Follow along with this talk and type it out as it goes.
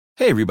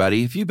Hey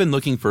everybody, if you've been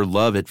looking for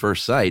love at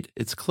first sight,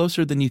 it's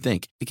closer than you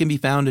think. It can be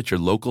found at your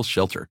local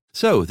shelter.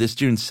 So this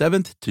June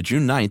 7th to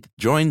June 9th,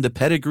 join the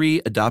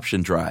Pedigree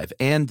Adoption Drive,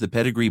 and the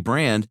Pedigree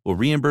brand will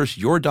reimburse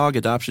your dog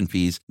adoption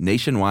fees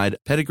nationwide.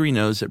 Pedigree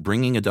knows that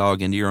bringing a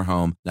dog into your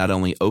home not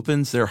only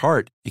opens their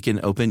heart, it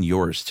can open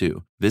yours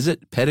too.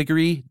 Visit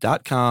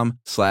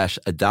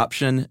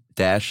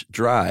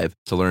pedigree.com/adoption-drive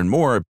to learn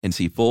more and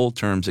see full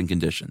terms and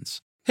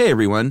conditions. Hey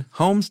everyone,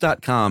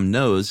 Homes.com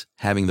knows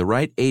having the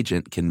right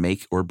agent can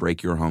make or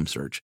break your home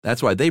search.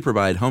 That's why they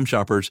provide home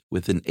shoppers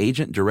with an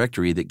agent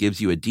directory that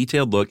gives you a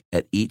detailed look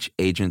at each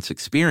agent's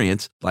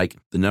experience, like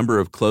the number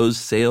of closed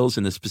sales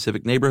in a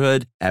specific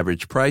neighborhood,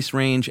 average price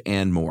range,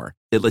 and more.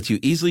 It lets you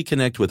easily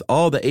connect with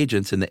all the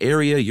agents in the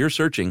area you're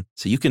searching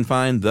so you can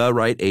find the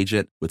right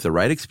agent with the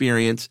right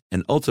experience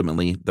and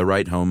ultimately the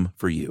right home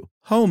for you.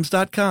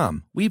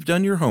 Homes.com. We've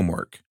done your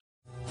homework.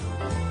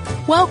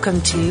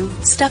 Welcome to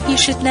Stuff You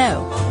Should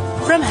Know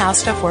from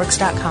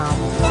HowStuffWorks.com.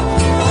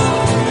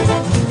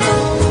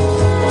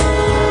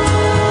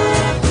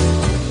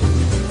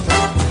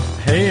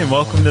 Hey, and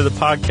welcome to the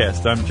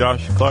podcast. I'm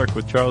Josh Clark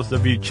with Charles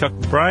W. Chuck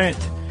Bryant,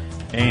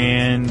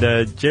 and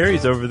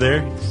Jerry's over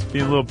there. He's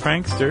being a little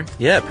prankster.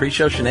 Yeah,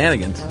 pre-show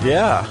shenanigans.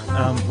 Yeah.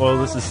 Well,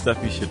 this is Stuff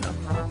You Should Know.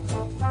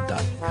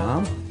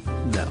 .com?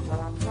 No.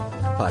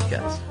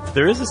 Podcast.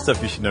 There is a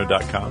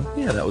StuffYouShouldKnow.com.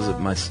 Yeah, that was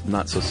my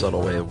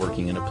not-so-subtle way of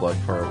working in a plug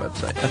for our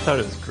website. I thought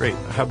it was great.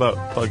 How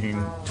about plugging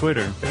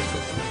Twitter and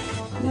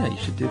Facebook? Yeah, you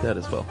should do that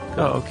as well.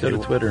 Okay. Go to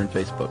Twitter and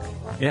Facebook.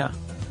 Yeah.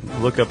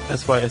 Look up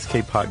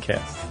SYSK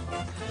Podcast.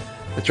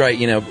 That's right.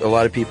 You know, a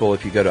lot of people,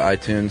 if you go to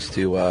iTunes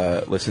to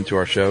listen to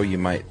our show, you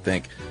might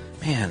think,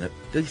 man,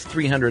 these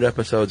 300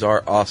 episodes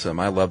are awesome.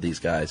 I love these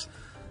guys.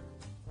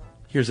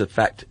 Here's a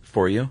fact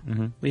for you.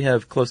 Mm-hmm. We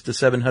have close to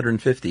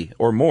 750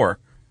 or more.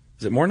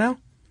 Is it more now?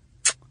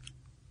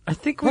 I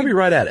think we'll be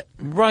right at it.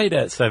 Right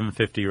at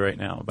 750 right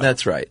now.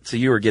 That's right. So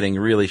you were getting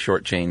really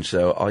shortchanged.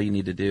 So all you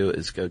need to do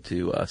is go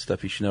to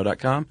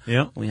StuffYouShouldKnow.com.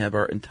 Yeah. We have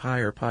our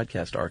entire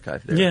podcast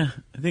archive there. Yeah.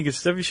 I think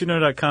it's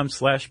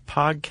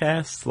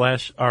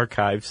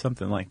StuffYouShouldKnow.com/podcast/archive,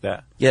 something like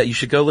that. Yeah, you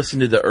should go listen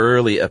to the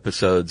early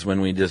episodes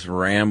when we just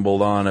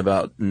rambled on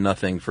about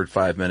nothing for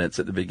 5 minutes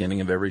at the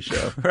beginning of every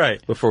show.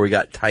 Right. Before we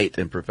got tight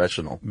and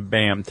professional.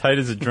 Bam. Tight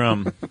as a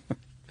drum.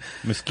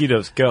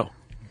 Mosquitoes, go.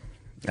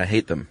 I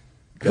hate them.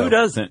 Go. Who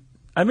doesn't?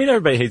 I mean,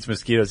 everybody hates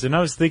mosquitoes, and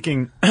I was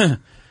thinking, well,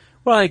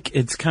 like,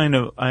 it's kind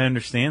of, I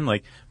understand,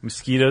 like,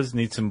 mosquitoes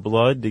need some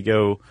blood to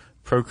go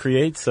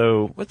procreate,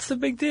 so what's the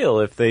big deal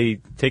if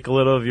they take a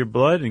little of your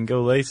blood and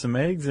go lay some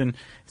eggs, and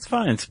it's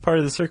fine, it's part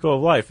of the circle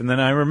of life. And then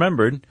I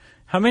remembered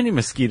how many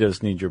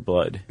mosquitoes need your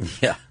blood.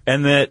 Yeah.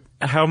 And that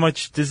how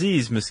much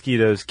disease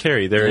mosquitoes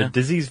carry. They're a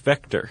disease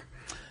vector.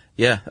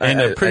 Yeah. And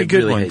a pretty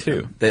good really one,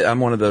 too. I'm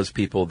one of those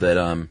people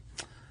that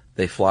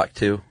they flock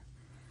to.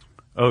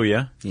 Oh,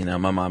 yeah? You know,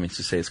 my mom used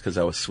to say it's because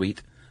I was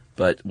sweet,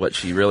 but what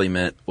she really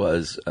meant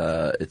was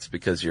it's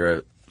because you're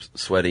a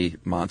sweaty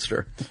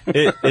monster.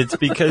 It's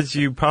because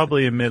you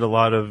probably emit a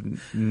lot of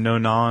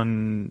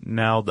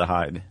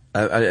non-aldehyde.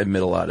 I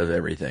emit a lot of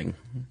everything.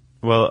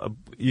 Well,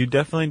 you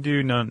definitely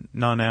do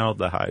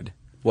non-aldehyde.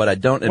 What I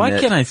don't emit... Why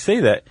can't I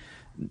say that?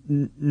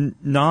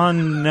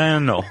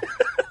 Non-nano.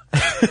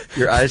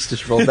 Your eyes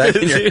just rolled back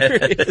in your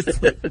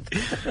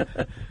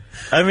head.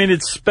 I mean,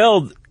 it's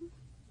spelled...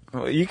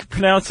 You can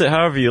pronounce it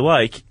however you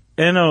like,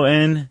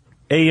 Nonanal,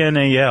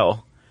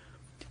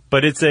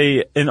 but it's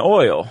an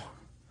oil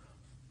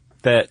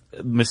that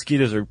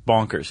mosquitoes are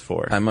bonkers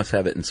for. I must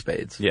have it in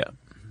spades. Yeah.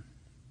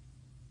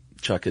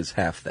 Chuck is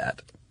half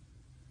that.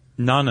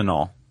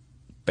 Nonanol.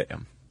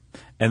 Bam.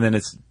 And then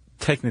it's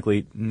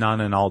technically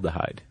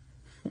nonanaldehyde.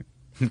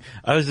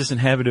 I was just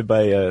inhabited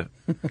by a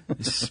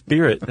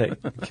spirit that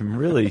can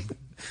really...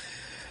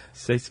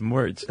 say some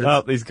words.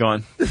 Oh, he's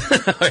gone.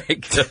 All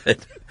right,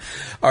 good.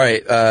 All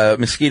right,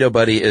 mosquito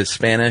buddy is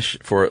Spanish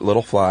for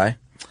little fly.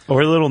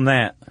 Or little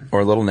gnat.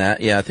 Or little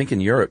gnat. Yeah, I think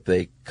in Europe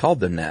they called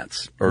them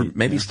gnats. Or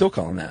maybe still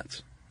call them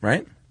gnats,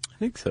 right? I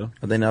think so.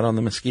 Are they not on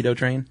the mosquito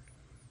train?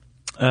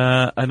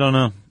 I don't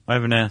know. I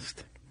haven't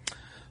asked.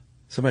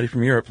 Somebody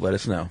from Europe, let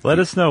us know. Let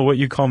us know what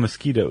you call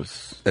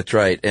mosquitoes. That's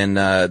right. And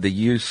the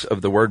use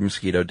of the word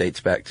mosquito dates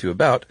back to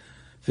about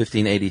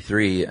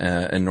 1583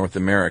 in North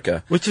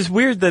America. Which is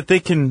weird that they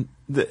can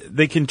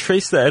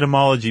trace the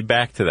etymology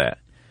back to that.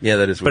 Yeah,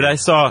 that is weird. But I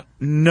saw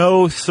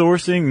no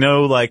sourcing,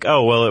 no like,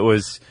 oh, well, it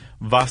was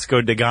Vasco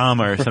da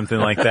Gama or something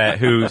like that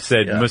who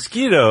said,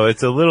 mosquito,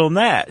 it's a little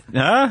gnat.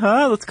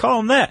 Let's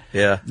call him that.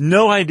 Yeah.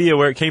 No idea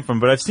where it came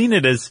from, but I've seen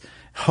it as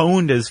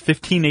honed as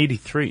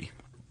 1583.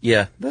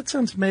 Yeah, that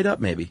sounds made up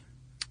maybe.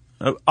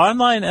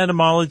 Online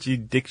etymology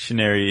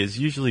dictionary is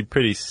usually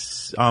pretty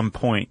on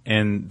point,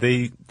 and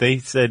they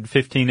said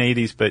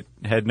 1580s, but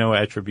had no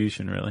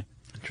attribution really.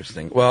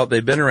 Interesting. Well,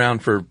 they've been around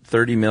for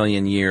 30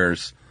 million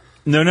years.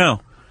 No.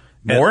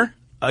 More?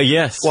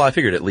 Yes. Well, I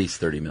figured at least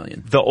 30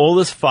 million. The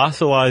oldest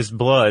fossilized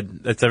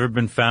blood that's ever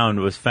been found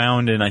was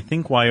found in, I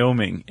think,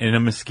 Wyoming, in a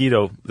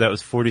mosquito that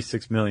was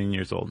 46 million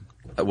years old.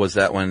 Was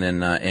that one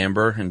in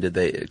amber, and did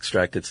they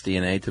extract its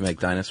DNA to make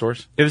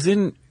dinosaurs? It was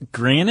in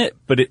granite,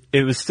 but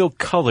it was still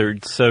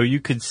colored, so you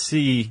could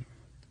see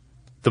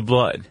the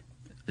blood.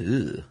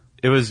 Ew.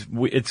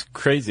 It's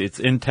crazy. It's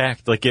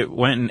intact. Like, it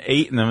went and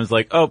ate, and then was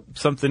like, oh,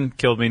 something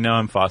killed me, now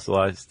I'm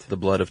fossilized. The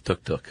blood of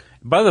Tuk Tuk.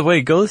 By the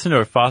way, go listen to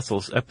our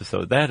fossils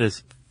episode. That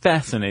is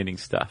fascinating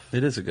stuff.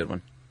 It is a good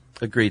one.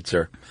 Agreed,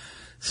 sir.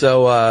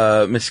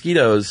 So,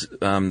 mosquitoes,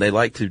 they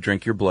like to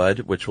drink your blood,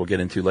 which we'll get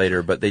into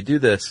later, but they do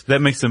this. That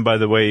makes them, by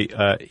the way,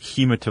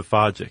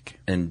 hematophagic.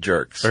 And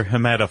jerks. Or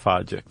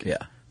hematophagic.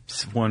 Yeah.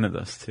 It's one of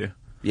those two.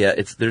 Yeah,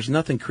 there's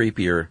nothing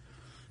creepier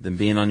than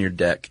being on your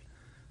deck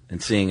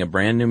and seeing a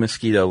brand new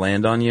mosquito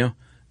land on you,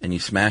 and you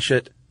smash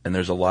it, and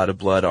there's a lot of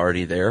blood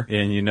already there.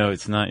 And you know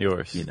it's not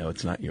yours. You know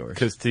it's not yours.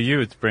 Because to you,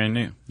 it's brand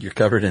new. You're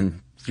covered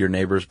in your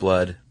neighbor's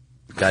blood,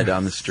 guy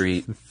down the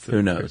street,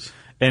 who knows?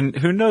 And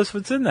who knows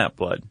what's in that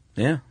blood?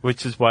 Yeah.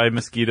 Which is why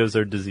mosquitoes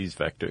are disease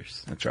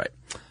vectors. That's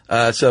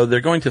right. So they're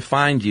going to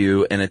find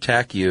you and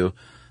attack you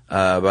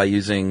by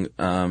using,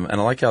 and I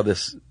like how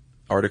this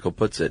article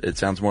puts it, it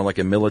sounds more like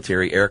a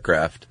military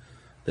aircraft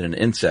than an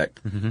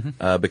insect,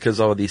 because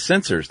all of these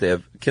sensors, they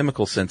have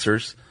chemical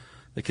sensors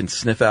that can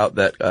sniff out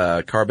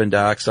that carbon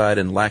dioxide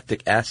and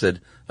lactic acid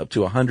up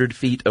to 100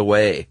 feet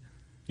away.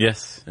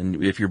 Yes.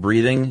 And if you're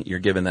breathing, you're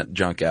giving that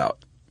junk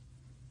out.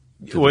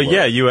 Well,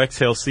 yeah, you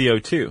exhale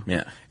CO2.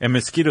 Yeah. And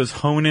mosquitoes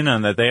hone in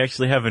on that. They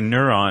actually have a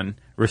neuron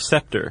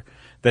receptor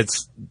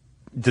that's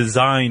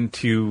designed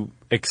to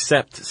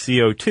accept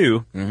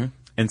CO2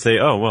 and say,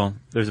 oh, well,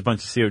 there's a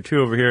bunch of CO2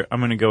 over here. I'm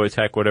going to go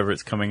attack whatever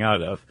it's coming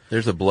out of.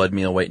 There's a blood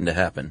meal waiting to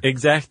happen.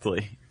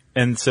 Exactly.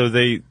 And so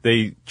they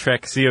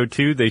track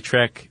CO2. They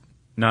track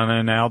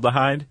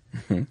non-analdehyde.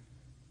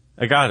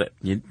 I got it.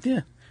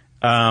 Yeah.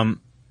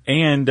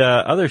 And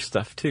other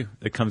stuff, too,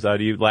 that comes out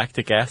of you.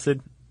 Lactic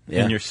acid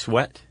in your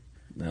sweat.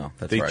 No,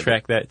 that's They right.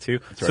 track that too.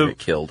 That's where I get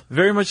killed.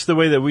 Very much the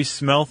way that we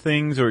smell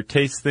things or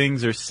taste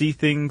things or see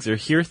things or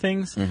hear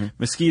things,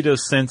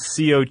 mosquitoes sense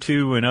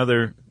CO2 and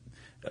other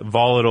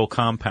volatile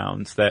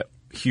compounds that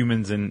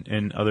humans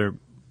and other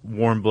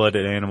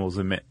warm-blooded animals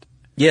emit.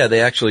 Yeah,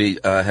 they actually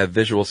have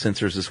visual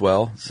sensors as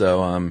well.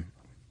 So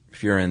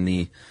if you're in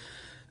the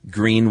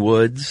green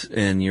woods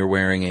and you're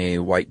wearing a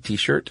white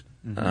T-shirt,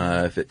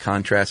 if it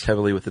contrasts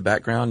heavily with the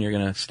background, you're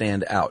going to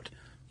stand out.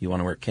 You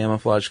want to wear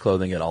camouflage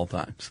clothing at all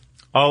times.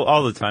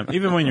 All the time,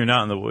 even when you're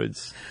not in the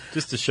woods,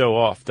 just to show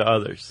off to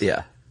others.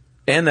 Yeah.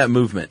 And that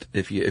movement.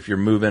 If you're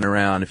moving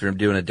around, if you're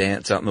doing a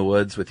dance out in the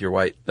woods with your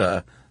white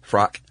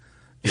frock,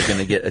 you're going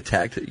to get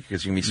attacked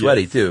because you're going to be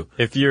sweaty too.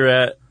 If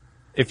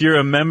you're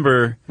a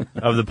member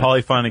of the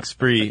Polyphonic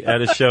Spree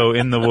at a show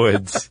in the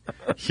woods,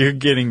 you're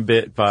getting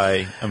bit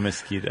by a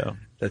mosquito.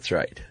 That's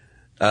right.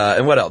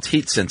 And what else?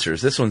 Heat sensors.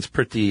 This one's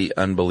pretty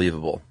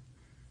unbelievable.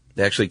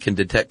 They actually can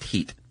detect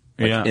heat,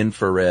 like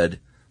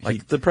infrared,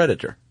 like the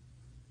Predator.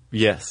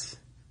 Yes.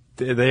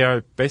 They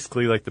are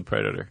basically like the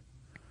Predator.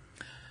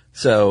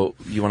 So,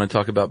 you want to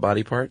talk about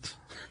body parts?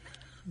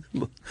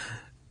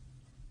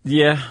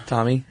 Yeah.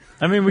 Tommy?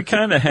 I mean, we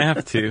kind of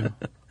have to,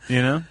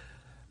 you know?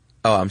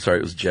 Oh, I'm sorry.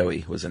 It was Joey.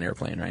 It was an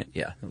airplane, right?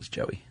 Yeah, it was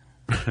Joey.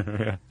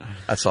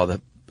 I saw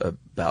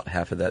about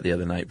half of that the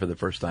other night for the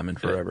first time in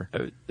forever.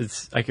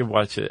 I could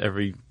watch it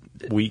every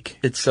week.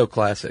 It's so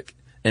classic.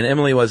 And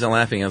Emily wasn't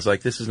laughing. I was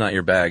like, this is not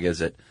your bag, is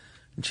it?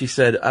 And she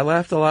said, I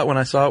laughed a lot when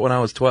I saw it when I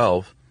was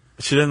 12.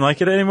 She didn't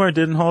like it anymore? It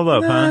didn't hold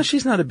up, huh?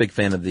 She's not a big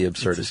fan of the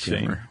absurdist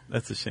humor.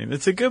 That's a shame.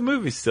 It's a good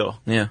movie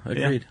still. Yeah,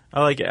 agreed. Yeah,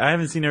 I like it. I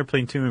haven't seen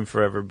Airplane 2 in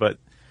forever, but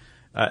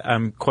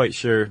I'm quite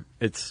sure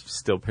it's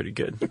still pretty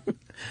good.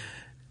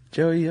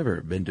 Joey, you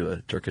ever been to a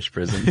Turkish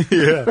prison?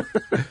 Yeah.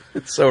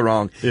 It's so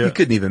wrong. Yeah. You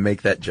couldn't even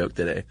make that joke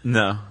today.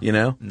 No. You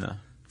know? No.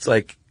 It's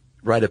like,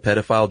 write a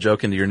pedophile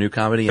joke into your new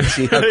comedy and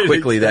see how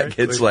quickly that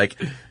gets like,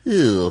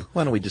 ew,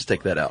 why don't we just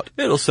take that out?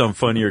 It'll sound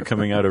funnier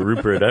coming out of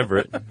Rupert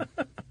Everett.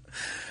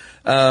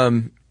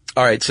 All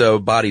right, so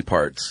body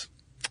parts.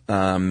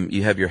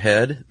 You have your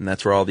head, and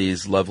that's where all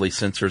these lovely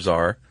sensors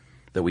are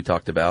that we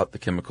talked about, the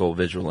chemical,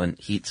 visual, and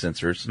heat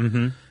sensors.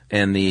 Mm-hmm.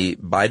 And the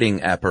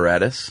biting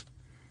apparatus.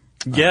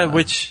 Yeah,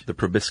 which... The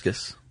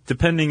proboscis.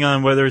 Depending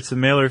on whether it's a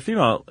male or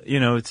female, you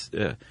know, it's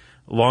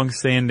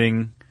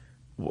long-standing,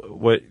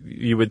 what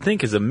you would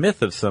think is a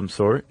myth of some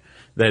sort,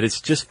 that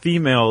it's just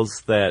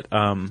females that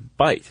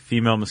bite,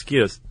 female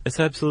mosquitoes. It's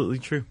absolutely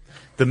true.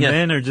 The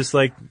men are just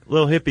like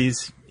little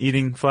hippies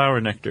eating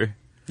flower nectar.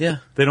 Yeah.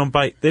 They don't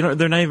bite. They're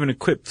not even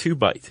equipped to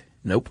bite.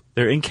 Nope.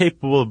 They're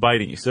incapable of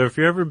biting you. So if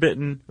you're ever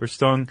bitten or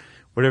stung,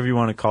 whatever you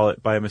want to call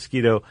it, by a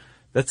mosquito,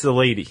 that's a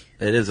lady.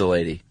 It is a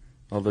lady.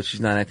 Although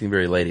she's not acting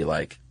very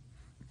ladylike.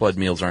 Blood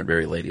meals aren't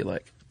very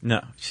ladylike.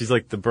 No, she's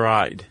like the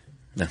bride.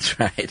 That's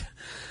right.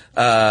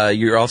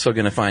 You're also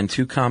going to find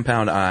 2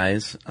 compound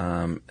eyes,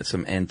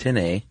 some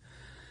antennae,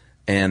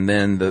 and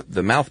then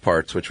the mouth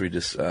parts, which we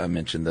just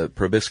mentioned, the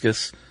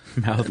proboscis.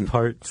 Mouth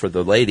parts? For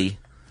the lady.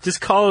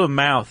 Just call it a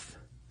mouth.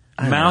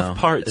 Mouth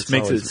parts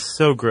makes it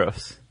so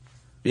gross.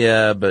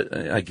 Yeah, but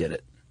I get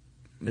it.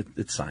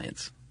 It's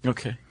science.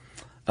 Okay.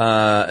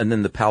 And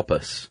then the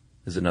palpus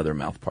is another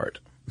mouth part.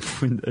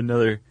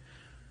 Another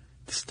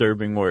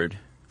disturbing word.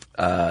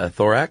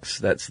 Thorax,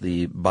 that's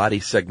the body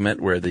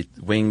segment where the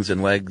wings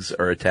and legs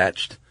are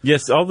attached.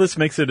 Yes, all this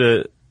makes it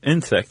a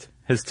insect.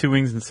 Has 2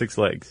 wings and 6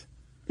 legs.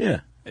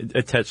 Yeah.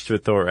 Attached to a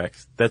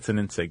thorax. That's an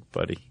insect,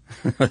 buddy.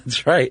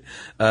 That's right.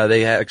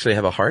 They actually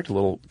have a heart, a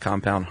little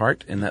compound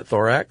heart in that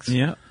thorax.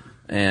 Yeah.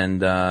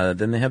 And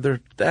then they have the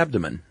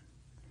abdomen,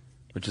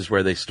 which is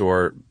where they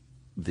store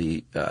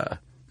the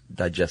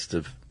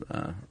digestive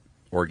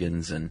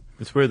organs. And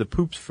It's where the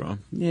poop's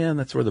from. yeah, and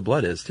that's where the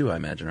blood is too, I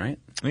imagine, right?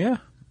 Yeah.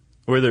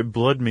 Where their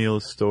blood meal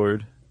is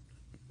stored.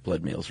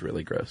 Blood meal's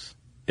really gross.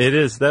 It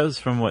is. That was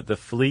from what, the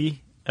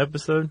flea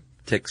episode?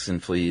 Ticks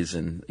and fleas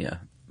and, yeah,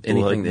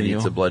 anything that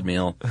eats a blood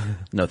meal.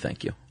 No,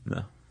 thank you.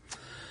 No.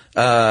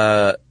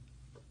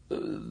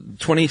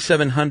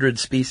 2,700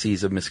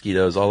 species of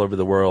mosquitoes all over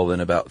the world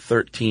and about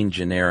 13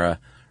 genera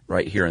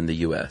right here in the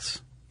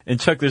U.S. And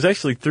Chuck, there's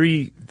actually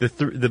 3,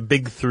 the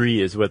big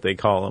 3 is what they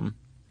call them.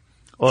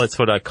 Well, that's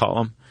what I call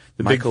them.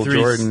 The Michael big 3's,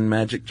 Jordan,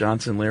 Magic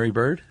Johnson, Larry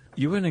Bird?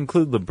 You wouldn't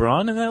include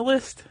LeBron in that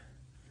list?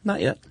 Not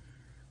yet.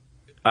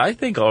 I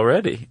think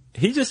already.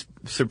 He just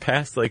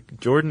surpassed like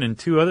Jordan and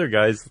 2 other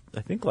guys, I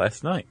think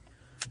last night,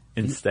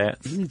 in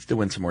stats. He needs to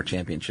win some more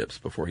championships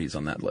before he's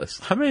on that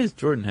list. How many does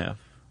Jordan have?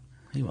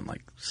 He won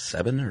like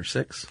 7 or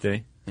 6. Did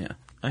he? Yeah.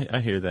 I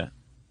hear that.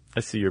 I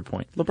see your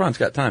point. LeBron's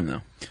got time,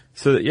 though.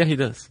 So, yeah, he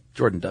does.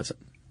 Jordan doesn't.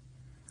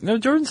 No,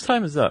 Jordan's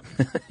time is up.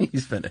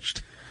 He's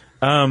finished.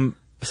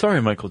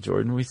 Sorry, Michael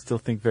Jordan. We still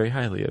think very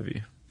highly of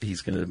you.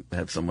 He's going to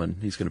have someone,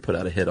 he's going to put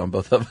out a hit on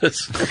both of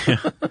us.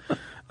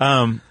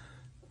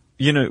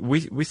 You know,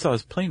 we saw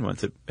his plane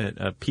once at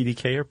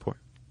PDK Airport.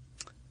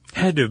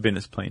 Had to have been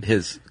his plane.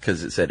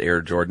 Because it said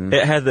Air Jordan.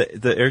 It had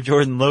the Air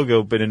Jordan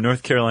logo, but in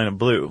North Carolina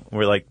blue.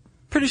 We're like,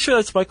 pretty sure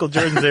that's Michael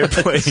Jordan's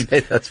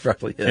airplane. That's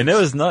probably it. And it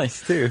was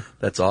nice, too.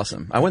 That's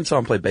awesome. I went and saw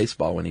him play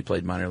baseball when he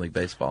played minor league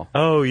baseball.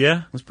 Oh, yeah?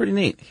 It was pretty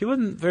neat. He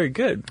wasn't very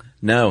good.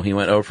 No, he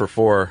went 0 for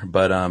 4,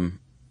 but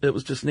it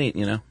was just neat,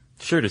 you know?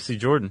 Sure, to see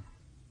Jordan.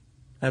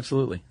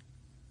 Absolutely.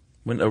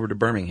 Went over to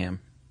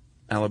Birmingham,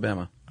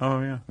 Alabama.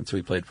 Oh, yeah. That's who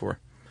he played for.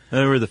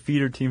 They were the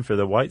feeder team for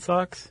the White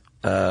Sox?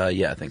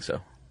 Yeah, I think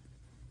so.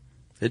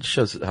 It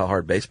shows how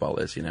hard baseball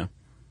is, you know?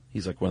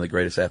 He's like one of the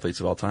greatest athletes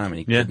of all time, and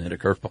he couldn't hit a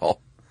curveball.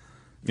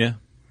 Yeah.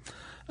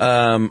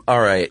 All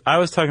right. I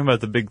was talking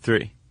about the big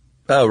 3.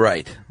 Oh,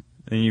 right.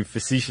 And you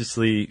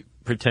facetiously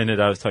pretended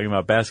I was talking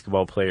about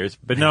basketball players.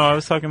 But no, I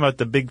was talking about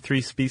the big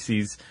 3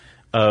 species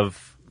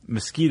of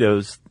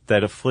mosquitoes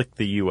that afflict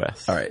the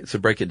U.S. All right, so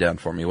break it down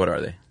for me. What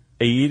are they?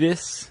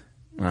 Aedes,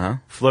 Uh-huh.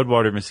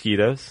 floodwater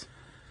mosquitoes,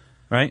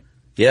 right?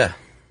 Yeah.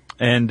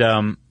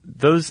 And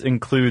those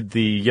include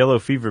the yellow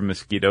fever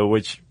mosquito,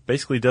 which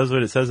basically does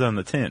what it says on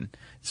the tin.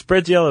 It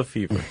spreads yellow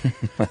fever.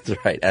 That's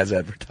right, as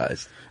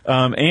advertised.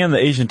 And the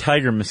Asian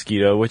tiger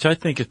mosquito, which I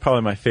think is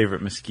probably my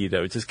favorite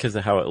mosquito, just because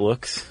of how it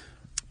looks.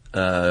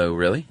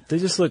 Really? They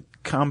just look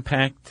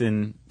compact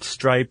and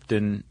striped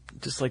and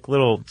just like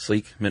little...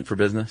 Sleek, meant for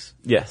business?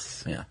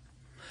 Yes. Yeah.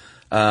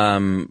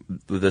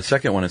 The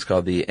second one is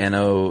called the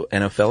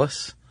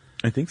Anopheles,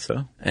 I think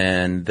so.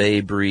 and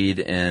they breed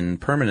in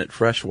permanent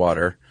fresh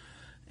water,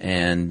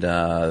 and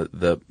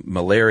the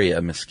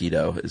malaria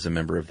mosquito is a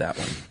member of that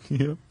one.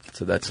 Yeah.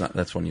 So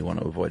that's one you want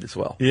to avoid as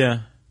well.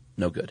 Yeah.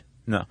 No good.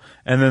 No.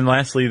 And then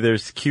lastly,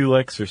 there's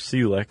Culex or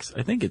Culex.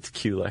 I think it's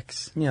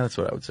Culex. Yeah, that's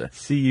what I would say.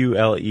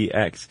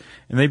 Culex.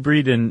 And they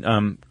breed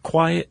in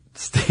quiet,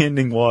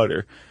 standing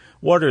water.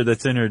 Water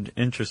that's entered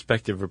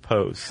introspective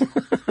repose.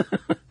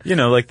 You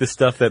know, like the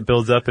stuff that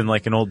builds up in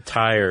like an old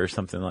tire or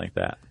something like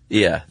that.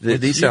 Yeah,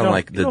 these sound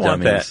like the you don't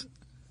want dummies. that.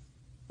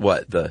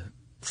 What, the...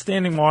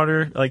 Standing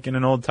water, like in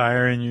an old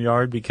tire in your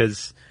yard,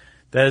 because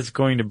that is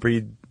going to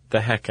breed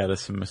the heck out of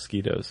some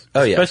mosquitoes.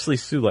 Oh, yeah. Especially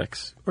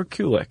Culex or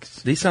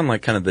Culex. These sound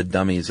like kind of the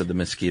dummies of the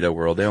mosquito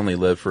world. They only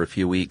live for a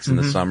few weeks in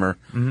the summer.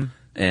 Mm-hmm.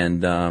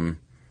 And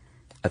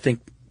I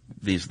think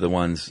these are the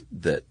ones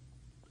that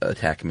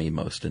attack me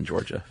most in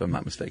Georgia, if I'm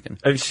not mistaken.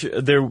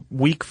 They're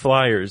weak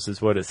flyers is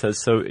what it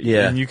says. So,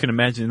 Yeah. and you can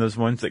imagine those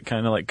ones that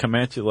kind of like come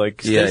at you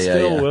like, Yeah, stay yeah,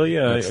 still, yeah. will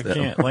you? I That's them.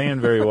 can't land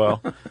very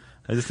well.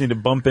 I just need to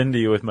bump into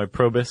you with my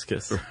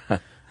proboscis.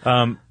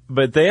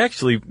 But they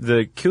actually,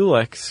 the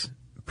Culex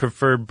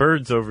prefer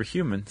birds over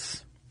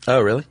humans.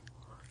 Oh, really?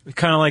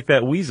 Kind of like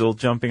that weasel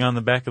jumping on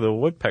the back of the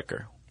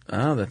woodpecker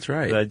Oh, that's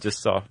right. that I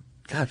just saw.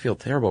 God, I feel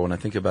terrible when I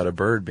think about a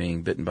bird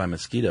being bitten by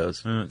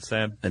mosquitoes It's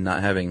sad. and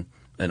not having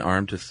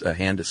a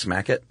hand to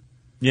smack it,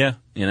 Yeah.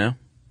 you know?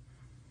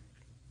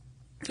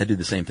 I do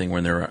the same thing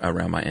when they're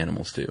around my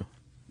animals, too.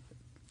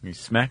 You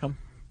smack them?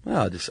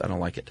 Well, I don't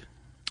like it.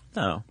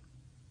 No.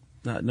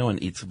 No one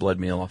eats blood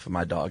meal off of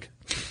my dog,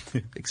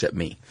 except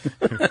me.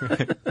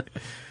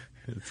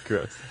 It's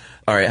gross.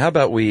 All right, how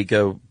about we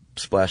go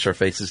splash our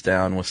faces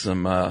down with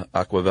some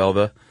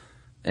Aquavelva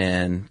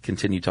and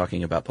continue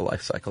talking about the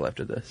life cycle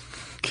after this.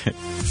 Okay.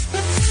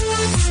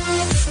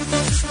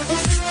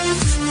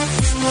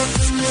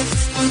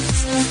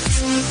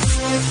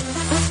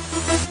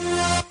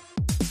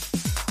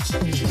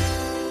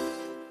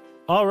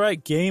 All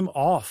right, game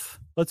off.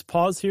 Let's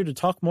pause here to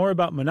talk more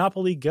about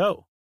Monopoly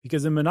Go.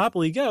 Because in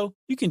Monopoly Go,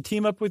 you can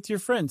team up with your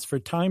friends for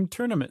timed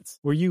tournaments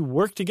where you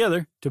work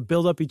together to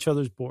build up each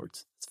other's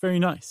boards. It's very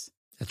nice.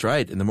 That's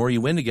right. And the more you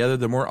win together,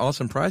 the more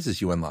awesome prizes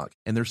you unlock.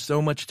 And there's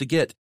so much to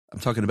get. I'm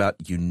talking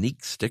about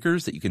unique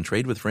stickers that you can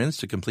trade with friends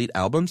to complete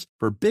albums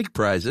for big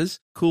prizes,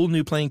 cool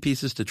new playing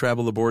pieces to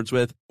travel the boards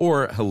with,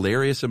 or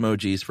hilarious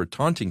emojis for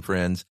taunting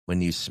friends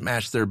when you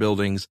smash their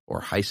buildings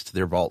or heist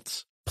their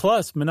vaults.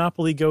 Plus,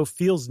 Monopoly Go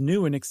feels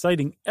new and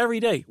exciting every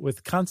day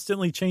with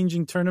constantly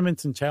changing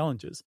tournaments and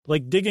challenges,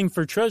 like digging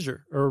for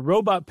treasure or a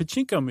robot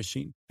pachinko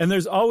machine. And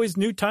there's always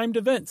new timed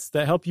events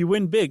that help you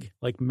win big,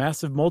 like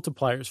massive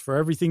multipliers for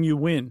everything you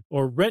win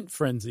or rent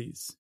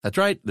frenzies. That's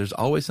right. There's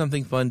always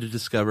something fun to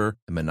discover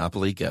in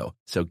Monopoly Go.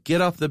 So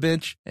get off the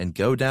bench and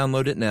go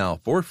download it now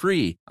for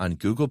free on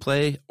Google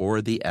Play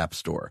or the App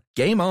Store.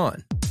 Game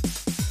on!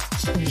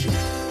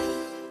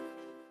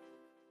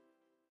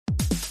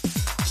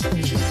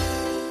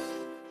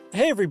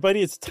 Hey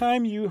everybody, it's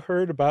time you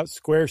heard about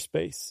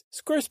Squarespace.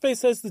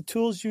 Squarespace has the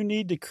tools you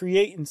need to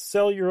create and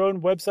sell your own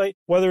website.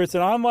 Whether it's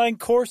an online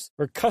course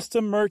or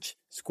custom merch,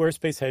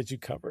 Squarespace has you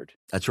covered.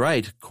 That's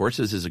right.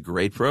 Courses is a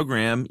great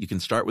program. You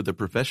can start with a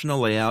professional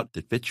layout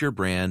that fits your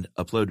brand,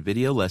 upload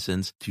video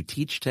lessons to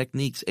teach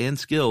techniques and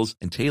skills,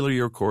 and tailor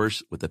your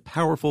course with a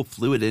powerful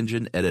Fluid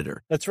Engine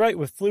editor. That's right.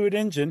 With Fluid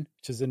Engine,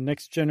 which is a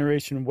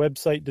next-generation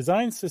website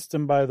design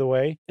system, by the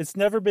way, it's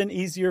never been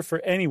easier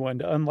for anyone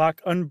to unlock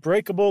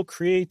unbreakable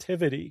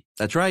creativity.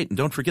 That's right. And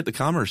don't forget the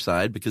commerce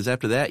side, because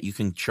after that, you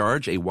can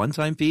charge a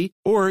one-time fee,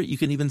 or you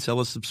can even sell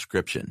a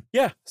subscription.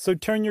 Yeah, so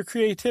turn your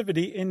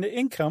creativity into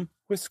income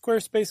with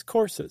Squarespace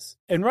courses.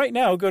 And right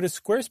now, go to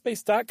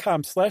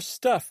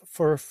squarespace.com/stuff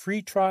for a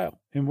free trial.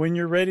 And when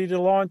you're ready to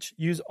launch,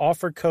 use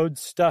offer code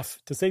STUFF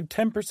to save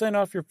 10%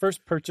 off your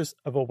first purchase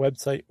of a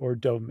website or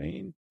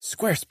domain.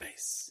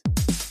 Squarespace.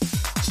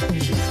 Stuff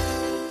you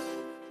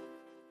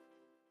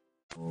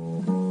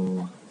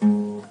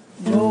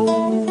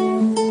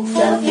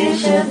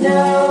should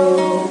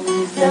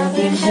know. Stuff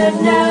you should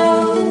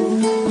know.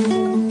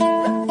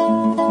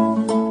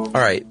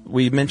 All right.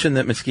 We mentioned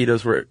that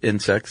mosquitoes were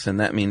insects, and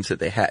that means that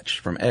they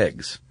hatch from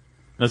eggs,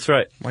 That's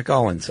right. like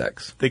all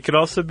insects. They could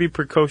also be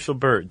precocial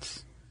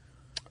birds.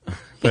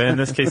 But in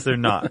this case, they're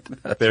not.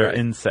 They're right.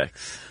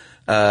 insects.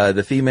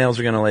 The females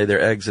are going to lay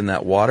their eggs in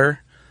that water.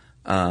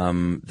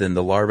 Then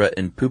the larvae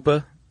and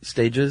pupa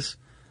stages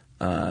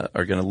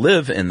are going to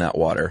live in that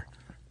water.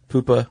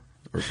 Pupa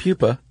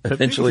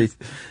eventually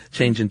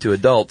change into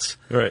adults.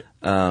 Right.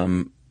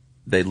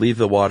 They leave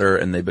the water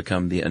and they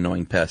become the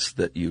annoying pests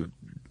that you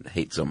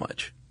hate so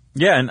much.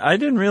 Yeah, and I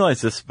didn't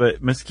realize this,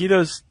 but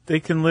mosquitoes, they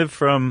can live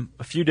from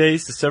a few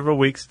days to several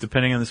weeks,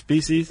 depending on the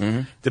species,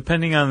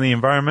 depending on the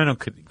environmental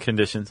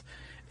conditions.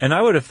 And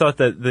I would have thought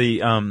that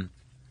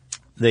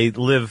they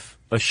live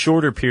a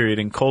shorter period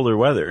in colder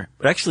weather.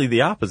 But actually,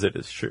 the opposite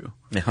is true.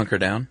 They hunker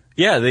down?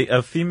 Yeah,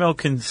 a female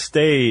can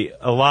stay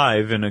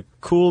alive in a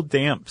cool,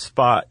 damp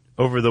spot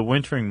over the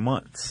wintering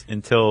months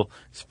until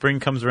spring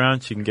comes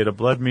around. She can get a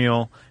blood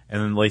meal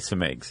and then lay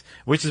some eggs,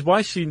 which is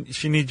why she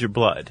needs your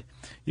blood.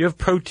 You have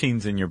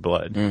proteins in your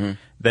blood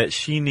that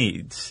she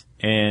needs,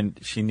 and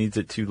she needs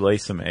it to lay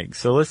some eggs.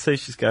 So let's say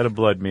she's got a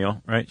blood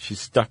meal, right? She's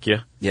stuck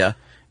you. Yeah.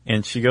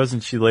 And she goes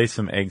and she lays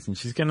some eggs, and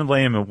she's going to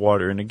lay them in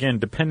water. And again,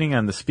 depending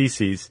on the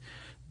species,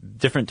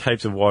 different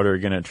types of water are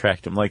going to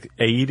attract them. Like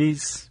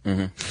Aedes,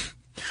 which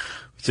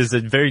is a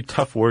very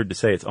tough word to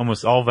say. It's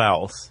almost all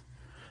vowels.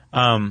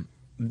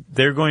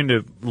 They're going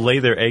to lay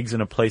their eggs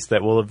in a place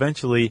that will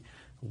eventually,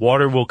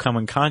 water will come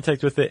in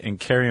contact with it and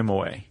carry them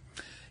away.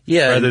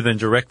 Yeah. Rather than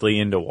directly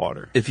into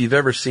water. If you've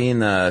ever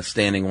seen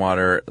standing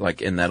water,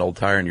 like in that old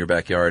tire in your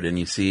backyard, and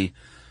you see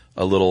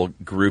a little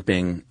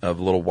grouping of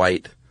little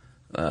white,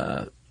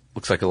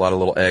 looks like a lot of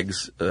little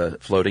eggs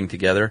floating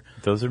together.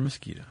 Those are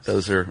mosquitoes.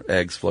 Those are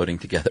eggs floating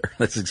together.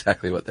 That's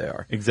exactly what they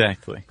are.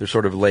 Exactly. They're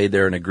sort of laid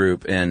there in a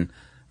group, and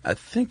I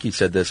think you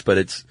said this, but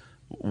it's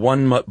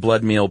one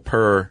blood meal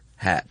per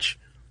hatch.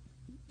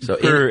 So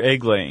per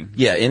egg laying.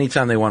 Yeah,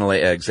 anytime they want to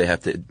lay eggs, they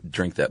have to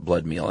drink that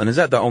blood meal. And is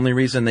that the only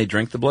reason they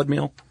drink the blood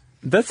meal?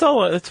 That's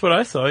all. That's what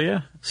I saw,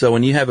 yeah. So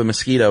when you have a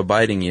mosquito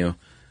biting you,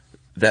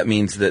 that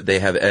means that they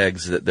have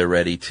eggs that they're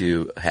ready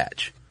to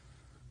hatch.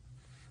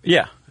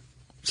 Yeah.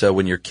 So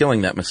when you're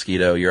killing that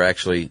mosquito, you're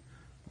actually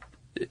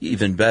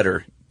even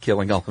better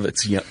killing all of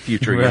its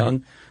future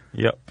young.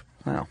 Yep.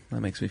 Wow,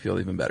 that makes me feel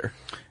even better.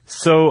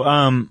 So,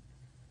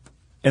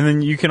 and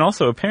then you can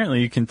also,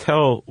 apparently you can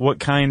tell what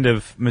kind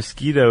of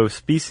mosquito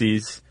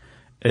species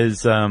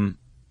is, you're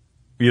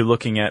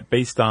looking at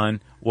based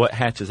on what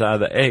hatches out of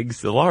the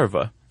eggs, the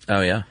larva.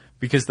 Oh, yeah?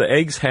 Because the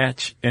eggs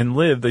hatch and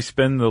live, they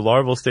spend the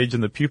larval stage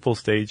and the pupal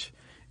stage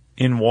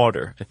in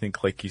water, I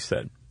think, like you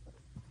said.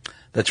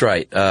 That's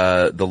right.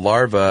 The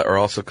larvae are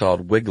also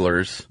called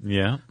wigglers.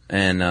 Yeah.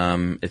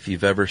 And if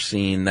you've ever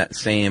seen that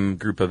same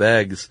group of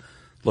eggs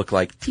look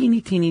like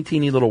teeny, teeny,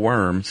 teeny little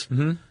worms,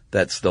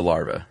 that's the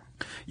larva.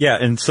 Yeah,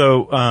 and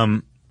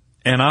so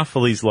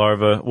Anopheles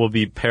larvae will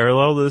be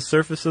parallel to the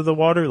surface of the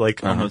water,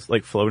 like almost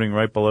like floating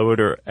right below it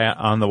or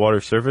on the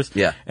water surface.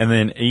 Yeah. And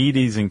then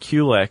Aedes and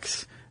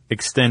Culex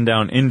extend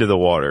down into the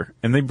water,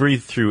 and they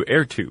breathe through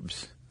air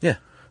tubes, Yeah.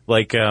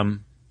 like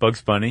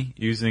Bugs Bunny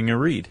using a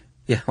reed.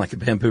 Yeah, like a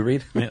bamboo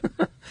reed. Yeah.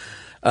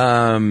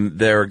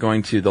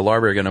 The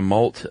larvae are going to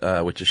molt,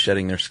 which is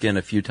shedding their skin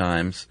a few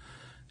times.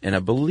 And I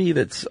believe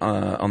it's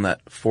on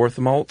that fourth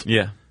molt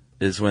Yeah.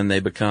 is when they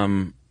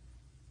become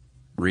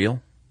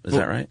real. Is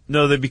that right?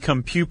 No, they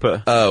become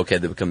pupa. Oh, okay.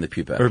 They become the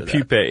pupa Or after that.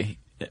 pupae,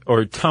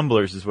 or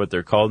tumblers is what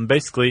they're called. And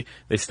basically,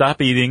 they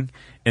stop eating,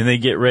 and they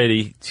get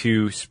ready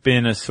to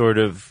spin a sort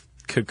of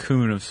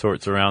cocoon of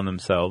sorts around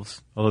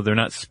themselves. Although they're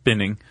not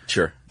spinning.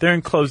 Sure. They're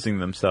enclosing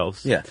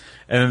themselves. Yeah.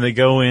 And then they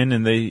go in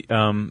and they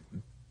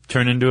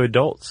turn into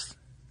adults.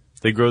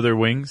 They grow their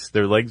wings,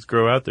 their legs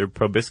grow out, their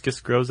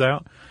proboscis grows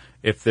out.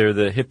 If they're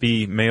the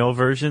hippie male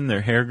version,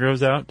 their hair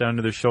grows out down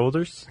to their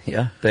shoulders.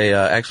 Yeah. They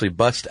actually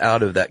bust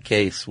out of that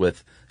case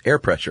with air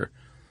pressure.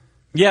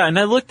 Yeah, and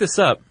I looked this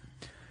up.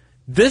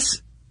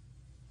 This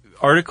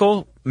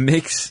article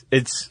makes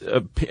it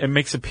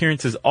makes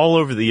appearances all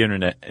over the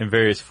internet in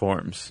various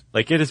forms.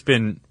 Like, it has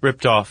been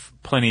ripped off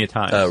plenty of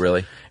times. Oh,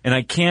 really? And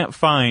I can't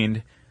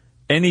find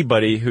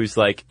anybody who's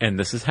like, and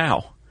this is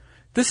how.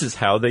 This is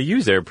how they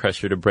use air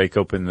pressure to break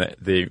open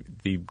the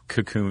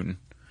cocoon.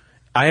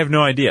 I have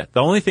no idea. The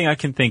only thing I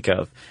can think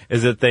of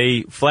is that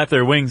they flap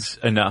their wings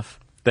enough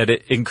that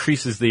it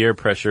increases the air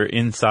pressure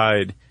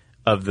inside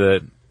of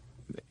the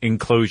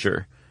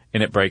enclosure,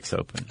 and it breaks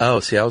open. Oh,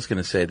 see, I was going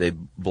to say they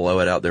blow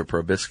it out their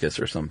proboscis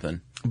or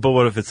something. But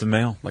what if it's a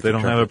male? Like They a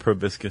don't have a trumpet.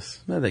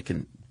 proboscis. No, they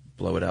can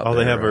blow it out. All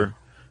they their, have are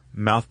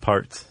mouth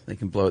parts. They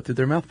can blow it through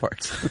their mouth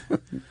parts.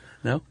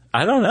 No?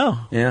 I don't know.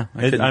 Yeah,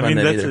 I couldn't find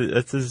that either.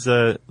 That's as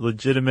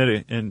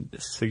legitimate a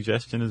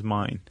suggestion as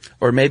mine.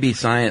 Or maybe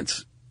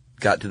science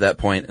got to that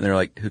point and they're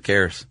like, who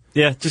cares?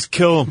 Yeah, just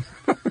kill them.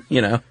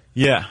 You know?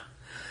 Yeah.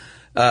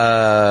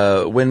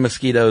 When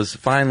mosquitoes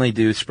finally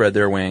do spread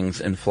their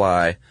wings and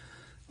fly,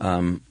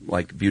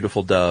 like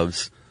beautiful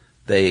doves,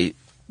 they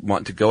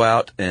want to go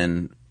out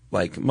and,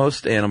 like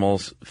most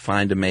animals,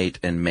 find a mate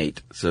and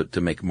mate, so to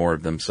make more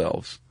of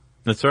themselves.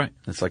 That's right.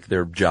 That's like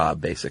their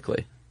job,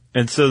 basically.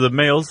 And so the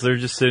males, they're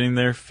just sitting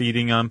there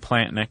feeding on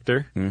plant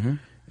nectar. Mm-hmm. And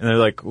they're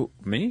like, "Ooh,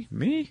 me?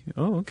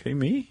 Oh, okay,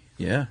 me?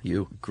 Yeah,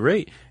 you.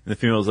 Great." And the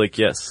female's like,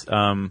 "Yes,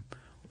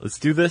 let's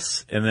do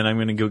this, and then I'm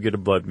going to go get a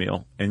blood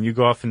meal. And you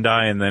go off and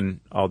die, and then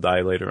I'll die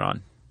later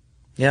on."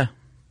 Yeah,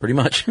 pretty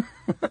much.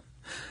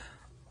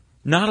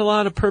 Not a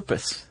lot of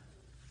purpose.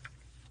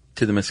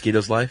 To the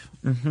mosquito's life?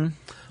 Mm-hmm.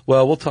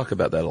 Well, we'll talk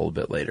about that a little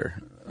bit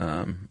later,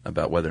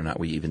 about whether or not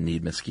we even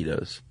need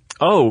mosquitoes.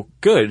 Oh,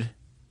 good.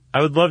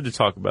 I would love to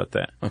talk about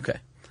that. Okay,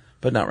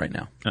 but not right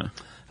now.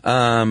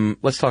 Oh.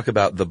 Let's talk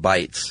about the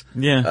bites.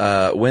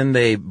 Yeah. When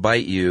they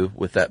bite you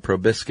with that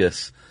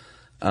proboscis,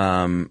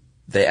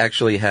 they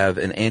actually have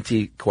an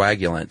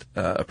anticoagulant,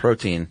 a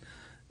protein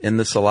in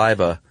the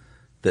saliva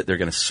that they're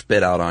going to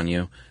spit out on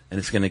you, and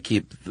it's going to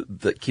keep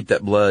keep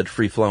that blood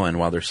free flowing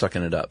while they're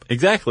sucking it up.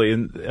 Exactly.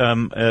 And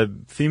a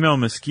female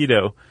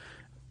mosquito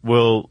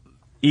will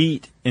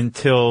eat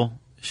until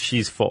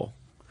she's full.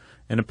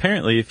 And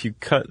apparently, if you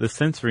cut the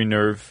sensory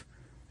nerve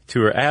to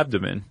her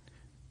abdomen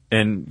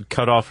and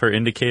cut off her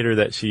indicator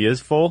that she is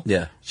full,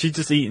 Yeah. she'd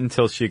just eat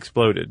until she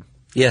exploded.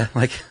 Yeah,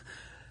 like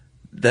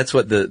that's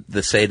what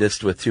the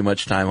sadist with too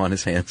much time on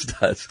his hands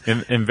does.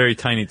 And very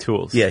tiny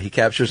tools. Yeah, he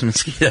captures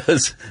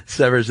mosquitoes,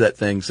 severs that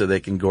thing so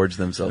they can gorge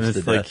themselves And to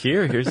it's like, death.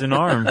 here's an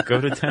arm.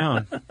 Go to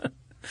town.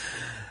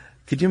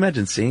 Could you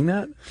imagine seeing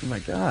that? Oh my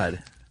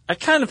God. I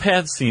kind of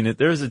have seen it.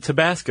 There was a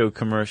Tabasco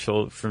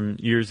commercial from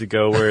years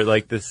ago where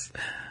like this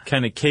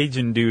kind of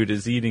Cajun dude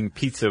is eating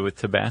pizza with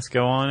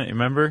Tabasco on it.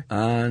 Remember?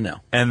 No.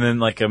 And then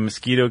like a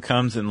mosquito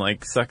comes and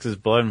like sucks his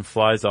blood and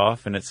flies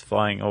off, and it's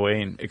flying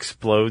away and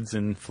explodes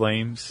in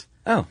flames.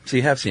 Oh, so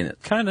you have seen it.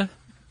 Kind of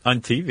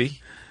on TV.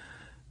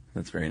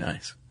 That's very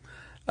nice.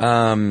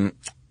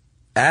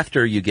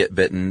 After you get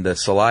bitten, the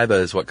saliva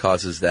is what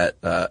causes that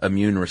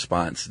immune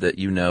response that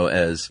you know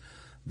as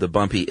the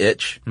bumpy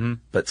itch,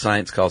 but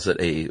science calls it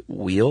a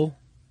wheal,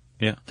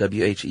 Yeah.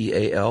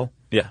 W-H-E-A-L.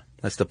 Yeah.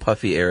 That's the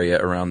puffy area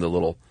around the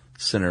little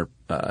center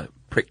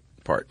prick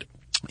part.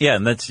 Yeah,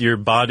 and that's your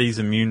body's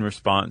immune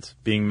response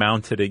being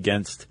mounted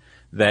against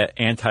that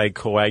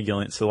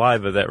anticoagulant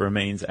saliva that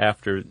remains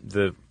after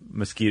the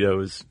mosquito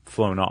is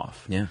flown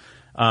off. Yeah.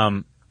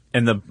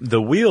 And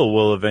the wheal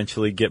will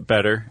eventually get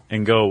better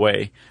and go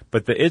away,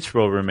 but the itch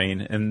will remain,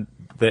 and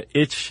the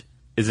itch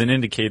is an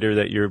indicator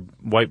that your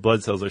white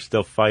blood cells are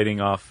still fighting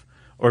off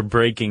or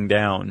breaking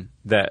down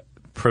that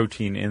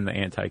protein in the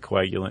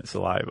anticoagulant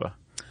saliva.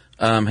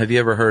 Have you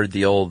ever heard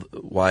the old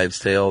wives'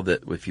 tale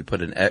that if you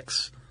put an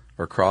X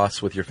or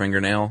cross with your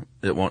fingernail,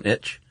 it won't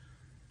itch?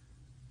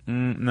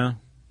 No.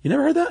 You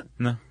never heard that?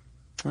 No.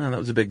 Oh, that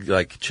was a big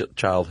like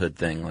childhood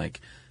thing.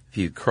 Like if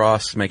you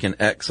make an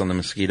X on the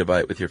mosquito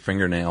bite with your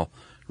fingernail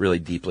really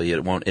deeply,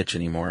 it won't itch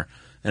anymore.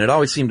 And it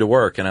always seemed to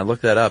work. And I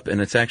looked that up,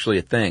 and it's actually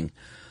a thing.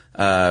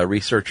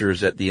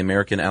 Researchers at the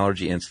American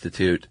Allergy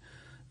Institute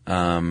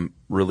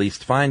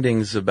released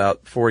findings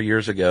about 4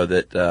 years ago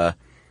that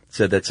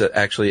said that's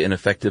actually an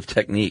effective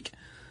technique.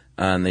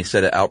 And they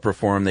said it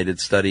outperformed. They did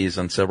studies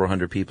on several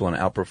hundred people and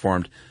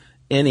outperformed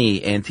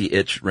any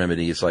anti-itch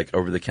remedies like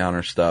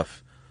over-the-counter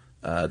stuff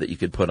that you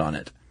could put on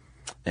it.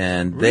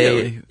 And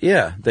they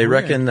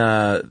reckon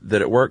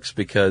that it works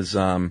because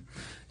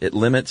it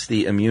limits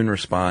the immune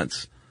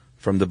response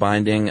from the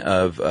binding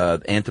of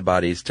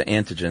antibodies to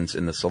antigens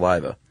in the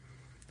saliva.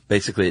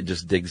 Basically, it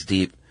just digs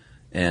deep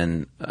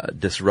and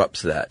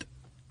disrupts that.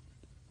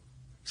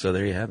 So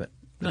there you have it.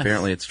 Nice.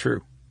 Apparently, it's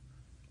true.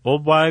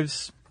 Old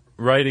wives,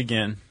 right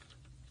again.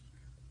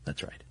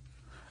 That's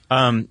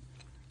right.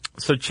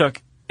 So,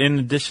 Chuck, in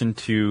addition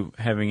to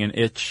having an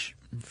itch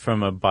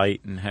from a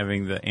bite and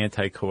having the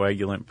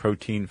anticoagulant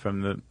protein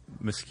from the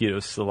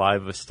mosquito's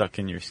saliva stuck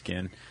in your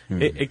skin,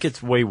 it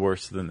gets way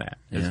worse than that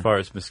as far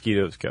as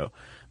mosquitoes go.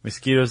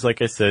 Mosquitoes,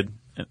 like I said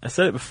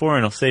it before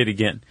and I'll say it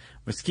again,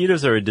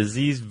 mosquitoes are a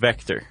disease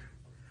vector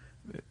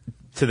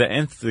to the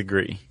nth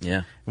degree.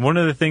 Yeah. And one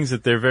of the things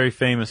that they're very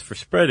famous for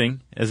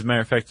spreading, as a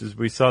matter of fact, is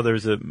we saw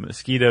there's a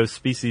mosquito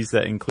species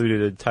that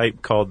included a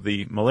type called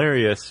the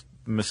malaria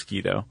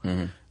mosquito,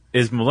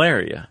 is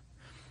malaria.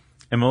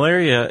 And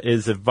malaria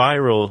is a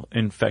viral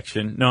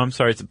infection. No, I'm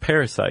sorry, it's a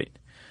parasite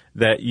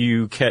that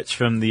you catch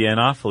from the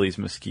Anopheles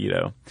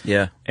mosquito.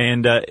 Yeah.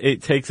 And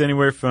it takes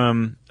anywhere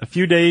from a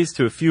few days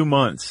to a few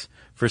months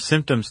for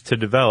symptoms to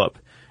develop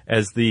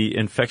as the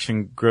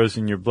infection grows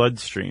in your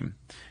bloodstream.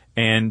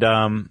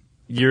 And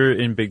you're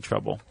in big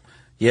trouble.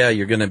 Yeah,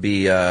 you're going to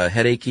be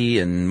headachy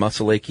and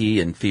muscle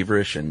achy and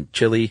feverish and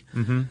chilly.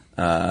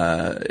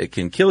 It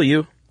can kill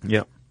you.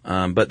 Yep.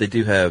 But they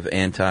do have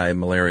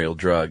anti-malarial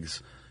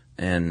drugs.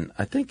 And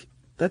I think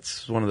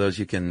that's one of those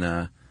you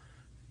can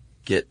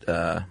get,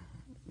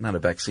 not a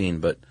vaccine,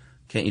 but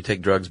can't you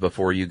take drugs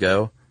before you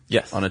go?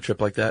 Yes. On a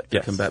trip like that to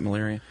combat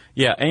malaria?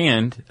 Yeah,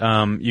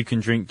 and you can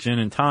drink gin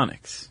and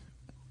tonics,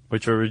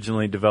 which were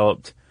originally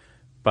developed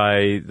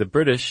by the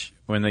British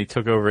when they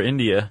took over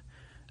India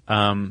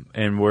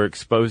and were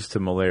exposed to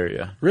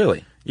malaria.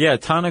 Really? Yeah,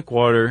 tonic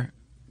water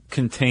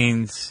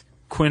contains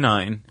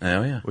quinine,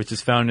 which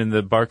is found in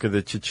the bark of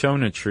the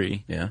Cinchona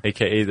tree,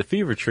 aka the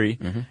fever tree,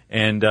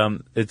 and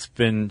it's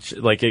been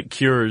it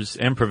cures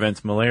and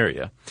prevents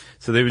malaria.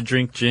 So they would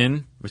drink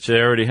gin, which they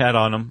already had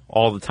on them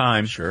all the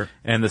time,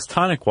 and this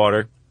tonic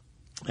water,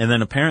 and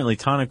then apparently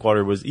tonic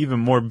water was even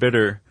more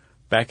bitter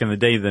back in the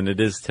day than it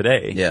is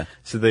today. Yeah.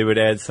 So they would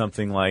add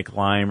something like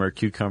lime or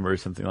cucumber or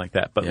something like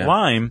that. But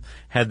lime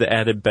had the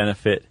added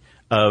benefit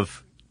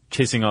of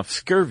chasing off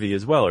scurvy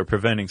as well, or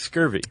preventing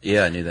scurvy.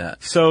 Yeah, I knew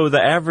that. So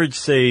the average,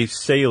 say,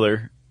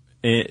 sailor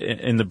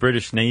in the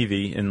British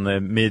Navy in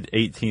the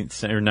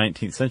mid-18th or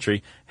 19th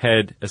century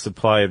had a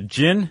supply of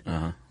gin,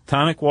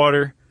 tonic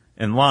water,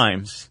 and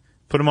limes.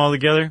 Put them all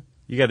together,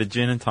 you got a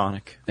gin and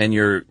tonic. And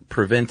you're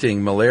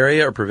preventing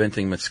malaria or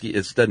preventing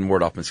mosquitoes? It doesn't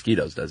ward off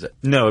mosquitoes, does it?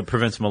 No, it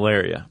prevents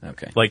malaria.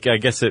 Okay. I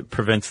guess it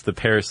prevents the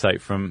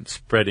parasite from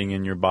spreading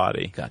in your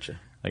body. Gotcha.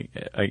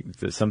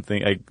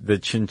 The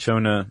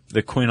Cinchona,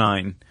 the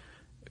quinine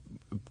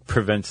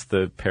prevents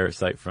the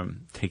parasite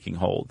from taking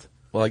hold.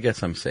 Well, I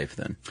guess I'm safe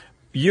then.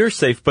 You're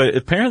safe, but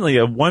apparently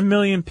 1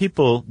 million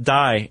people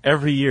die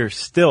every year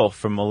still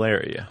from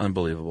malaria.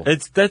 Unbelievable.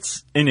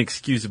 That's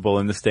inexcusable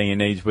in this day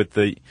and age with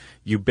the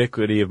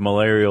ubiquity of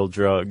malarial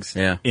drugs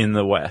in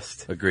the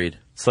West. Agreed.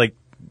 It's like,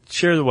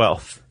 share the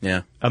wealth.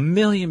 Yeah. 1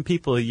 million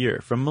people a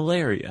year from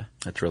malaria.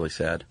 That's really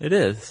sad. It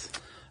is.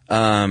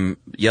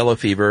 Yellow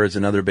fever is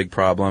another big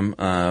problem.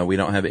 We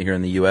don't have it here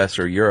in the U.S.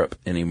 or Europe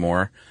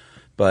anymore,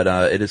 but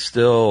it is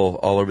still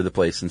all over the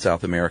place in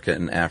South America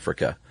and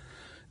Africa.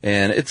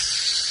 And it's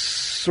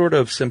sort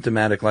of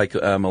symptomatic like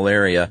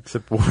malaria.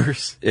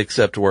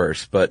 Except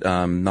worse. But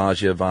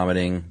nausea,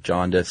 vomiting,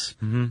 jaundice,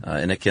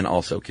 and it can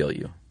also kill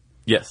you.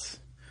 Yes.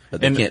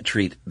 But they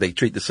treat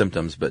the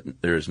symptoms, but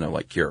there is no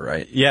cure,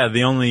 right? Yeah,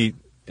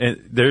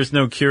 there's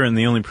no cure, and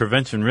the only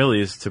prevention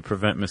really is to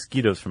prevent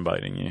mosquitoes from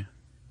biting you.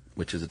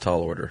 Which is a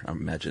tall order, I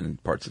imagine, in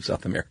parts of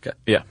South America.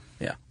 Yeah.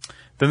 Yeah.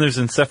 Then there's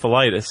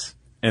encephalitis,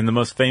 and the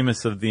most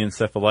famous of the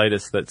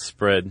encephalitis that's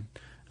spread,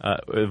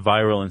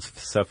 viral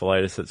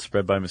encephalitis that's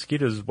spread by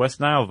mosquitoes is West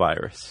Nile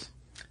virus.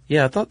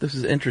 Yeah, I thought this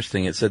was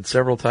interesting. It said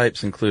several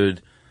types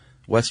include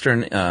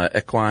Western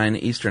equine,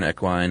 Eastern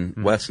equine,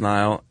 West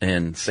Nile,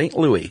 and St.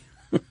 Louis.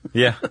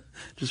 Yeah.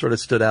 Just sort of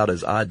stood out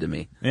as odd to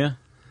me. Yeah.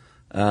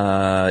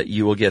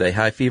 You will get a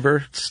high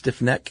fever, stiff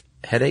neck,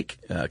 headache,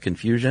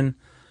 confusion,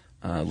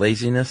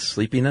 laziness,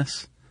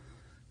 sleepiness.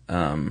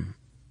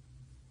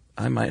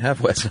 I might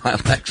have West Nile,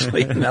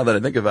 actually, now that I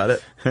think about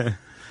it.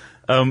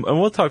 And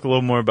we'll talk a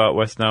little more about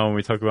West Nile when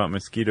we talk about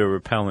mosquito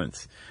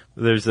repellents.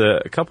 There's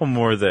a couple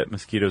more that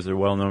mosquitoes are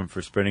well known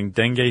for spreading.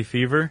 Dengue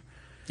fever.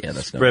 Yeah,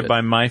 that's spread by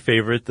my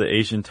favorite, the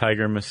Asian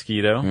tiger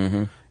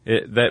mosquito.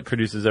 That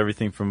produces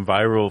everything from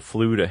viral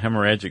flu to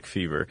hemorrhagic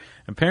fever.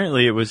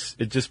 Apparently,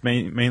 it just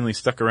mainly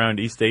stuck around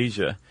East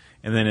Asia,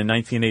 and then in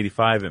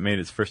 1985, it made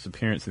its first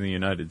appearance in the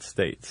United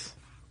States.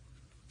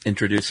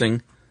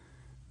 Introducing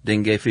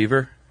dengue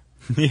fever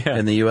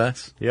in the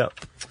U.S.? Yep.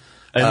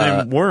 And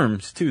then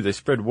worms, too. They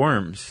spread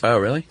worms. Oh,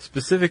 really?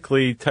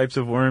 Specifically types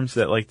of worms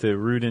that like to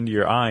root into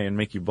your eye and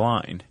make you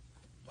blind.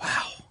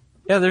 Wow.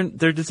 Yeah,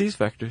 they're disease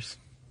vectors.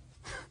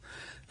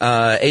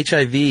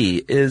 HIV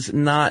is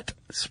not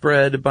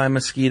spread by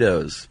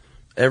mosquitoes.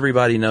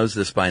 Everybody knows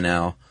this by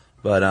now,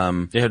 but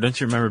Yeah, don't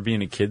you remember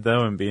being a kid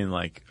though and being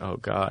like, oh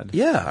God.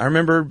 yeah, I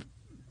remember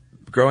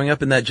growing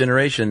up in that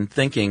generation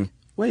thinking,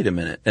 wait a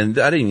minute, and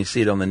I didn't even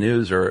see it on the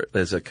news or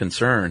as a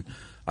concern.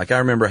 Like I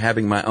remember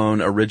having my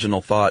own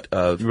original thought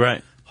of,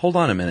 Right. hold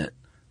on a minute,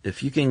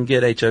 if you can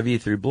get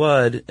HIV through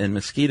blood and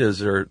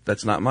mosquitoes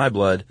that's not my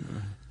blood.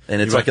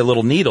 And it's like a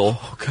little needle.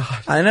 Oh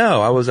God. I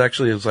know. It was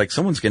like,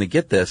 someone's going to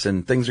get this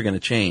and things are going to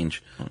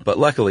change. But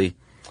luckily,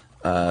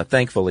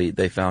 thankfully,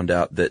 they found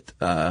out that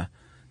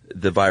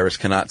the virus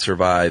cannot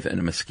survive in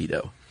a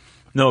mosquito.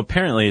 No,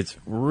 apparently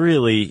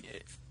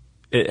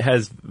it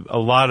has a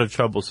lot of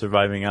trouble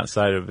surviving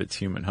outside of its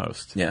human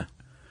host. Yeah.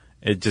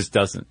 It just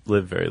doesn't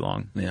live very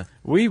long. Yeah.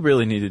 We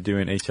really need to do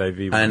an HIV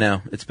one. I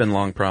know. It's been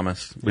long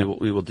promised. We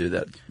will do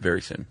that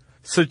very soon.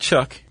 So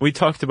Chuck, we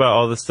talked about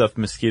all the stuff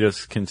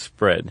mosquitoes can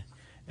spread.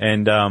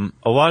 And a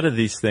lot of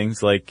these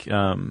things like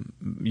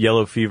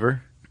yellow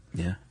fever,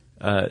 Yeah.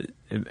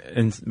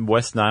 and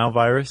West Nile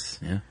virus,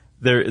 Yeah.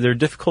 they're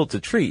difficult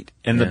to treat.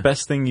 And Yeah. the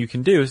best thing you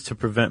can do is to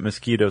prevent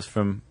mosquitoes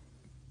from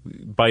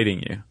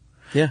biting you.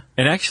 Yeah.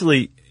 And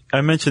actually,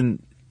 I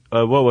mentioned,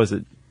 what was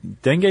it?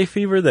 Dengue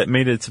fever that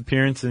made its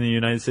appearance in the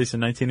United States in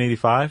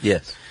 1985?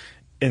 Yes.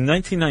 In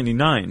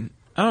 1999,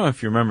 I don't know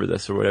if you remember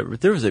this or whatever,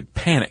 but there was a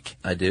panic.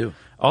 I do.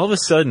 All of a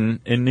sudden,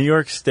 in New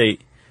York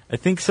State, I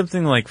think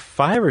something like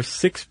 5 or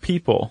 6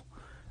 people,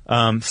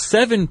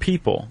 7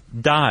 people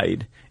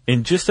died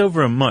in just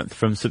over a month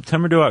from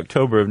September to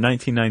October of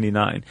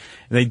 1999. And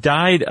they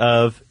died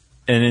of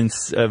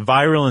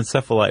viral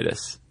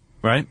encephalitis,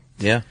 right?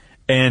 Yeah.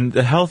 And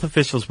the health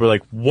officials were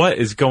like, what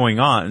is going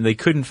on? And they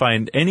couldn't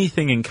find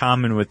anything in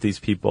common with these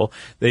people.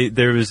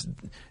 There was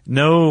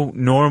no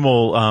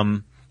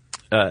normal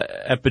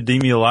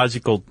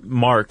epidemiological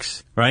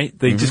marks, right?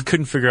 They just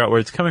couldn't figure out where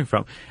it's coming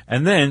from.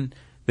 And then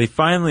they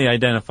finally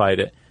identified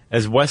it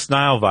as West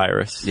Nile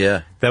virus.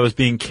 Yeah. That was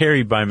being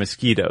carried by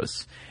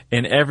mosquitoes.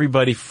 And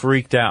everybody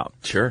freaked out.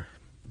 Sure.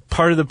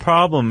 Part of the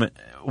problem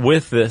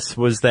with this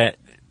was that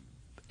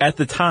at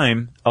the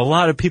time, a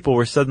lot of people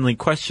were suddenly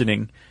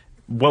questioning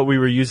what we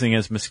were using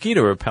as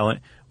mosquito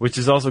repellent, which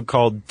is also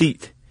called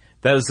DEET.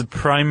 That was the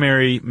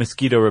primary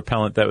mosquito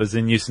repellent that was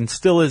in use and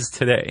still is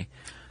today.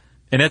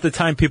 And at the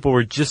time, people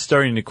were just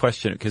starting to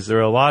question it because there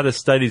were a lot of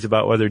studies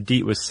about whether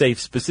DEET was safe,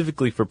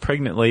 specifically for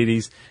pregnant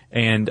ladies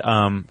and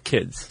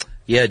kids.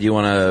 Yeah. Do you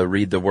want to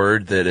read the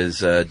word that is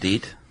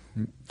DEET?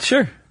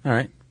 Sure. All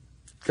right.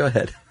 Go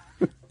ahead.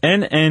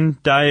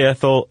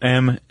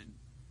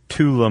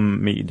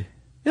 N,N-diethyl-M-toluamide.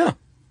 Yeah.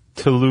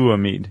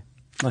 Toluamide.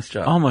 Nice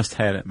job. Almost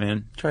had it,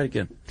 man. Try it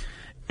again.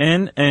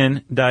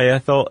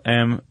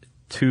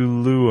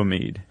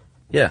 N,N-diethyl-M-toluamide.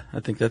 Yeah. I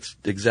think that's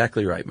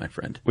exactly right, my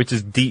friend. Which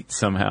is DEET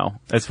somehow.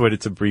 That's what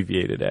it's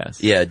abbreviated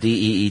as. Yeah,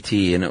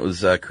 DEET, and it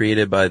was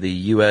created by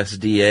the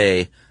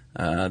USDA,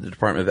 the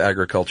Department of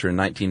Agriculture, in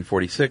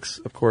 1946,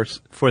 of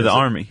course. For the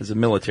Army. It's a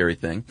military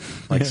thing,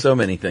 like so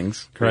many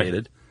things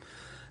created. Right.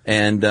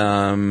 And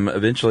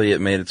eventually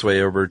it made its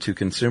way over to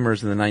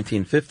consumers in the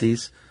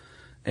 1950s.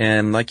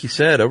 And like you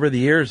said, over the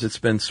years it's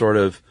been sort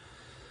of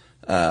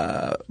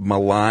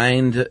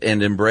maligned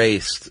and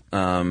embraced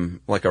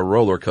like a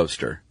roller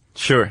coaster,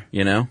 Sure.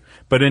 you know?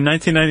 But in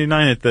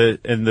 1999,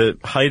 in the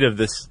height of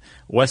this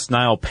West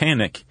Nile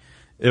panic,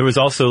 it was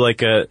also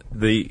like it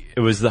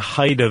was the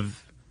height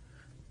of,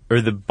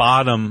 or the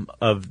bottom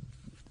of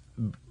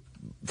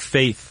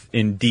faith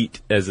in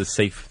DEET as a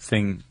safe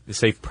thing, a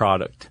safe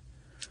product.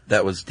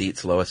 That was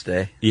DEET's lowest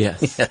day.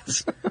 Yes.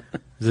 Yes. It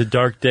was a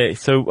dark day.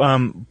 So,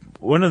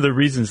 one of the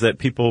reasons that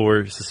people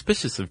were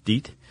suspicious of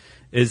DEET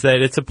is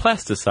that it's a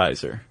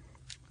plasticizer.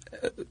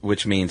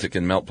 Which means it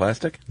can melt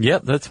plastic.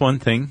 Yep, that's one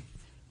thing.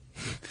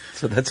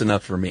 So that's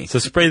enough for me. So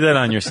spray that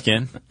on your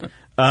skin.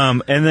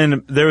 And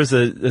then there was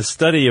a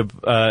study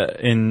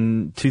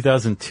in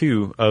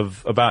 2002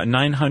 of about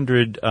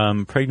 900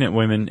 pregnant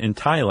women in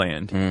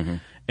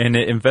Thailand, and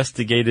it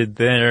investigated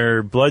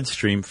their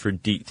bloodstream for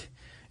DEET.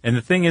 And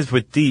the thing is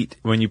with DEET,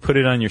 when you put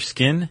it on your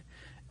skin,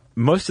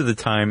 most of the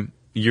time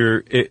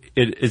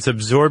it's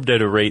absorbed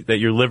at a rate that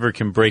your liver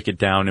can break it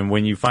down, and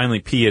when you finally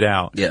pee it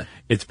out, Yeah.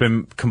 it's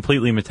been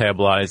completely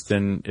metabolized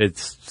and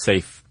it's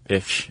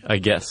safe-ish, I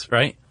guess,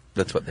 right?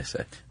 That's what they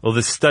say. Well,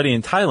 this study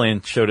in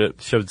Thailand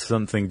showed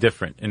something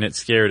different, and it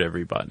scared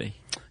everybody.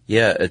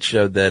 Yeah, it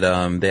showed that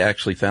they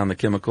actually found the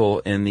chemical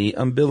in the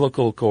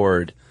umbilical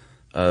cord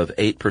of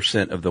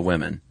 8% of the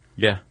women.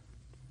 Yeah.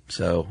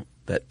 So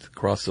that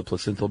crossed the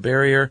placental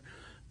barrier,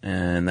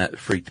 and that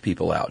freaked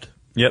people out.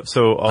 Yep,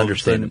 so all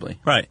Understandably. of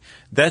a sudden, right.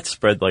 That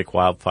spread like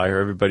wildfire.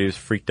 Everybody was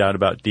freaked out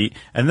about DEET.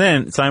 And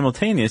then,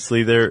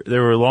 simultaneously, there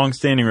were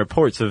long-standing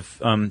reports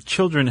of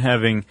children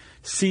having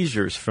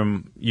seizures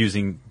from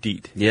using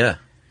DEET. Yeah.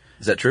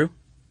 Is that true?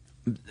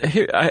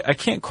 Here, I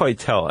can't quite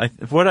tell.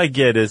 What I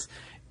get is,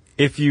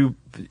 if you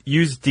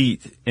use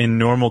DEET in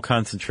normal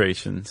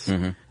concentrations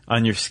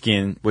on your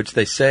skin, Which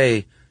they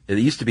say It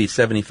used to be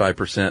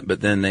 75%,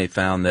 but then they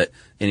found that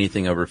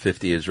anything over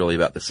 50 is really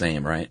about the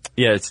same, right?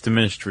 Yeah, it's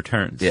diminished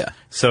returns. Yeah.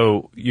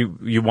 So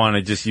you want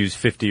to just use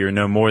 50 or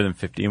no more than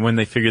 50. And when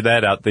they figured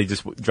that out, they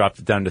just dropped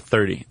it down to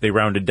 30. They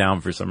rounded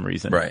down for some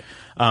reason. Right.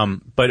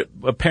 But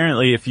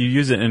apparently if you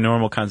use it in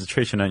normal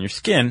concentration on your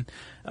skin,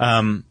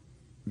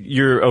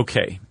 you're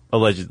okay,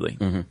 allegedly.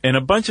 Mm-hmm. And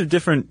a bunch of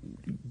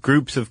different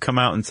groups have come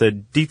out and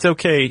said, DEET's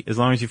okay as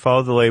long as you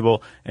follow the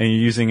label and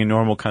you're using a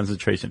normal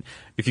concentration.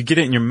 If you get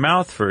it in your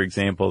mouth, for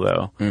example,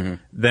 though,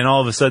 then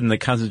all of a sudden the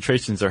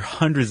concentrations are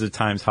hundreds of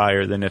times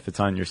higher than if it's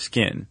on your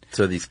skin.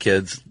 So these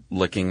kids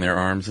licking their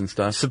arms and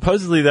stuff?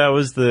 Supposedly that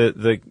was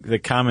the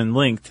common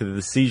link to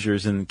the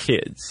seizures in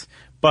kids.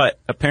 But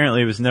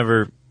apparently it was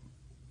never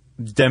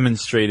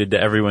demonstrated to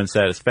everyone's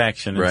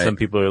satisfaction. And Right. some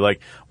people are like,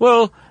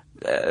 well,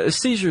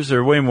 seizures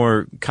are way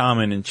more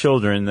common in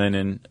children than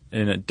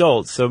in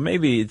adults, so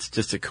maybe it's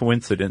just a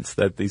coincidence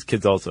that these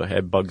kids also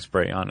had bug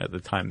spray on at the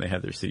time they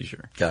had their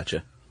seizure.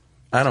 Gotcha.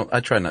 I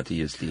try not to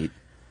use DEET.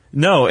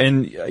 No,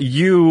 and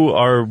you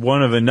are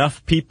one of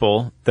enough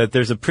people that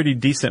there's a pretty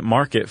decent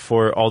market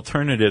for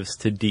alternatives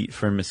to DEET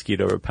for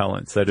mosquito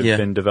repellents that have Yeah.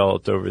 been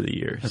developed over the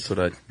years. That's what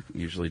I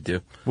usually do.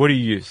 What do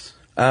you use?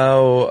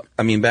 Oh,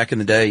 I mean, back in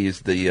the day, I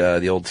used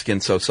the old Skin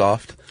So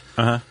Soft,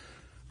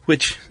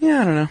 which,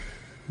 yeah, I don't know.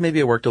 Maybe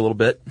it worked a little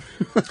bit.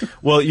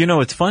 Well, you know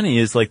what's funny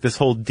is like this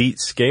whole DEET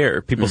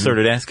scare. People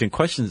started asking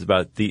questions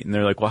about DEET, and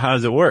they're like, "Well, how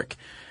does it work?"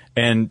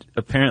 And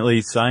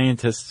apparently,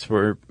 scientists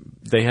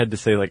they had to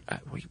say like,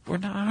 "We're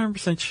not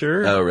 100%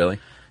 sure. Oh, really?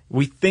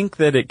 We think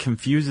that it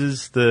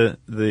confuses it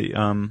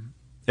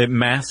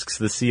masks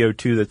the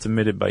CO2 that's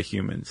emitted by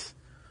humans."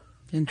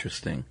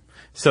 Interesting.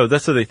 So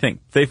that's what they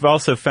think. They've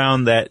also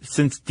found that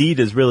since DEET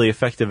is really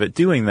effective at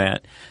doing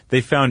that,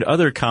 they found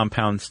other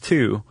compounds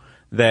too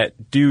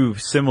that do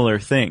similar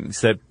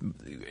things that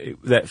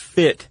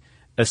fit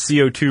a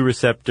CO2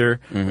 receptor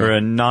or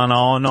a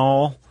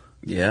nonanol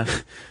Yeah.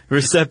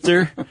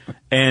 receptor.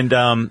 And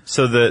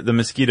so the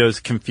mosquito's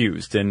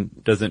confused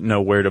and doesn't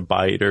know where to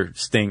bite or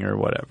sting or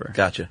whatever.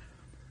 Gotcha.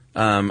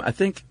 I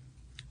think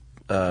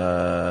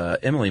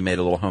Emily made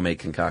a little homemade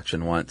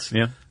concoction once.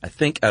 Yeah. I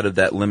think out of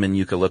that lemon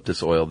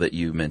eucalyptus oil that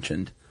you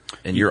mentioned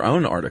in your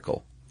own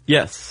article.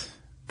 Yes.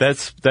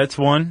 That's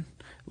one.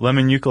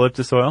 Lemon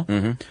eucalyptus oil.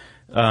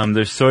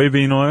 There's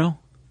soybean oil.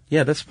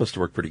 Yeah, that's supposed to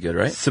work pretty good,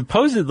 right?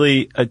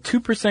 Supposedly, a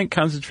 2%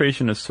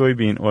 concentration of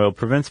soybean oil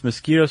prevents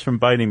mosquitoes from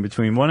biting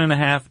between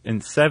 1.5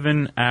 and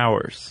 7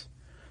 hours.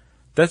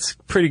 That's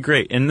pretty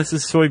great. And this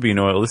is soybean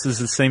oil. This is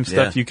the same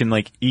stuff Yeah. you can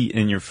eat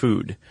in your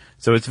food.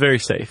 So it's very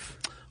safe.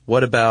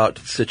 What about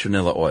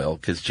citronella oil?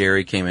 Because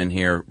Jerry came in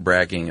here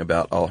bragging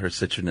about all her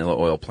citronella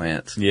oil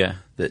plants Yeah.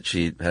 that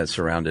she has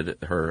surrounded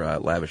her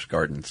lavish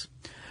gardens.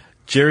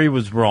 Jerry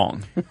was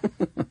wrong.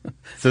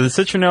 So the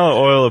citronella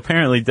oil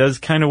apparently does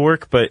kind of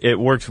work, but it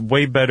works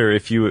way better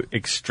if you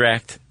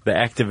extract the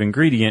active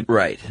ingredient,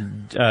 Right.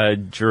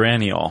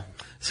 geraniol.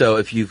 So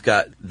if you've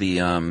got the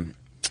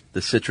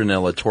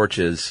citronella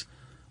torches,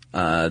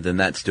 then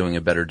that's doing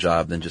a better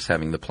job than just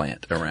having the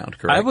plant around,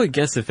 correct? I would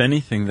guess, if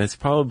anything, that's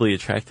probably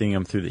attracting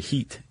them through the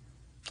heat.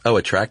 Oh,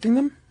 attracting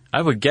them?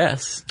 I would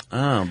guess.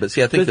 Oh, but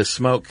see, I think But- the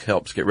smoke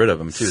helps get rid of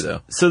them too,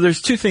 though. So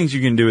there's two things you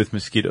can do with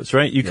mosquitoes,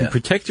 right? You can Yeah.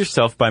 protect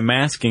yourself by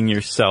masking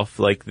yourself,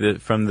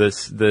 from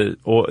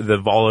the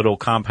volatile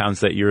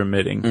compounds that you're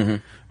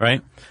emitting,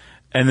 right?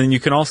 And then you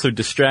can also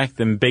distract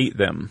them, bait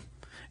them.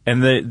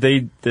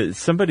 And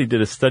somebody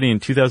did a study in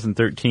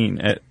 2013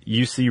 at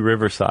UC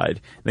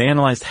Riverside. They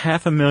analyzed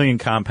 500,000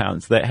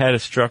 compounds that had a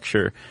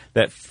structure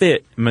that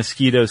fit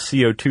mosquito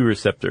CO2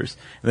 receptors.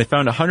 And they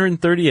found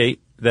 138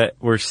 that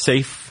were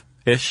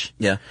safe-ish.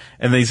 Yeah.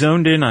 And they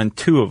zoned in on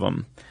 2 of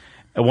them.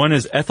 One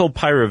is ethyl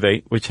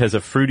pyruvate, which has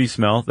a fruity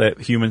smell that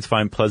humans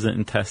find pleasant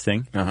in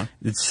testing.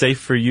 It's safe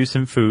for use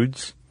in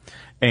foods.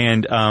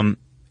 And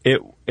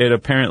it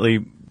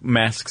apparently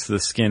masks the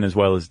skin as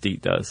well as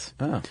DEET does.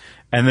 Oh.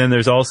 And then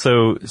there's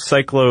also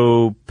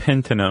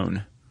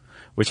cyclopentanone,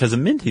 which has a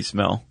minty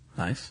smell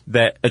Nice.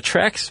 that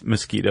attracts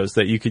mosquitoes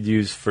that you could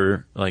use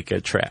for like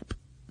a trap.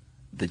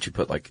 That you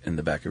put in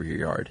the back of your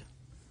yard.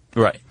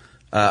 Right.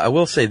 I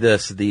will say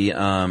this, they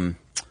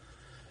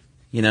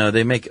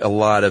make a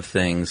lot of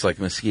things like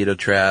mosquito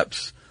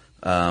traps,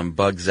 bug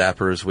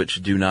zappers,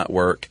 which do not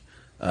work.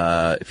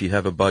 If you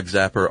have a bug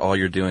zapper, all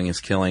you're doing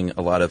is killing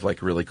a lot of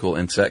really cool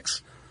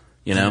insects,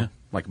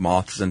 like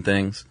moths and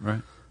things.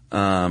 Right.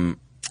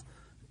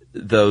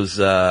 Those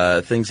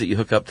things that you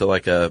hook up to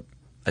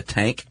a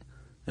tank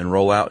and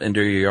roll out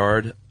into your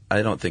yard,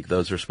 I don't think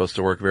those are supposed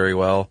to work very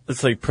well.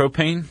 It's like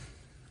propane.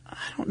 I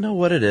don't know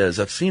what it is.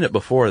 I've seen it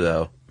before,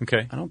 though.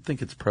 Okay. I don't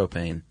think it's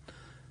propane.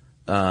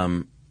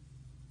 I'll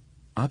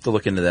have to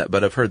look into that,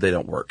 but I've heard they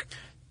don't work.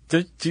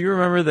 Do you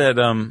remember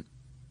that,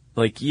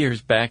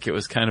 years back, it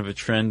was kind of a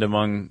trend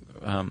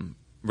among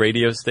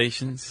radio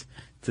stations?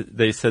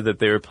 They said that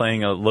they were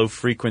playing a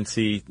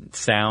low-frequency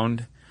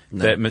sound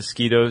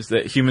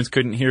that humans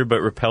couldn't hear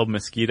but repelled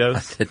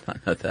mosquitoes. I did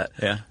not know that.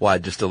 Yeah. Why,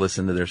 just to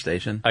listen to their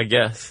station? I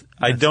guess.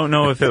 I don't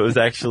know if it was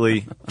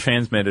actually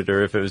transmitted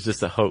or if it was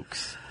just a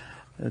hoax.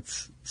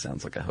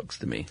 Sounds like a hoax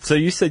to me. So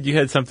you said you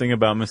had something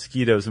about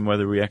mosquitoes and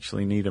whether we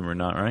actually need them or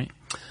not, right?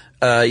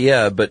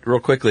 Yeah, but real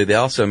quickly, they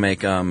also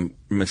make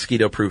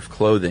mosquito-proof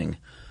clothing,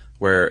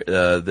 where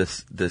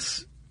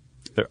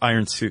They're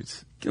iron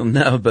suits.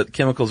 no, but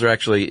chemicals are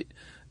actually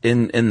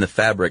in the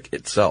fabric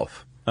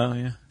itself Oh,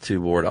 yeah.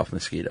 to ward off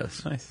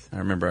mosquitoes. Nice. I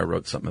remember I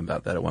wrote something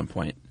about that at one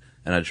point,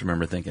 and I just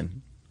remember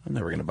thinking, I'm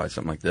never going to buy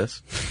something like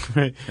this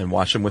Right. and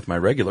wash them with my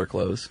regular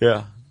clothes.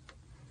 Yeah.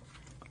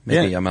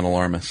 Maybe Yeah. I'm an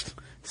alarmist.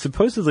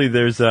 Supposedly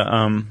there's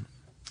a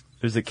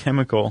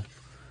chemical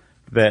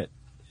that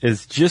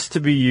is just to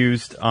be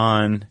used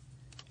on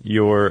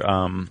your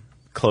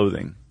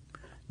clothing,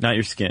 not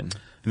your skin.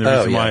 And the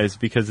reason why is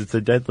because it's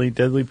a deadly,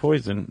 deadly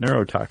poison,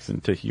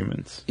 neurotoxin to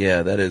humans.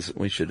 Yeah, that is,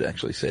 we should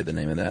actually say the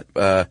name of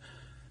that.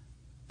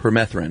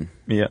 Permethrin.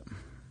 Yeah.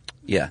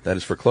 Yeah, that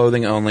is for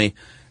clothing only.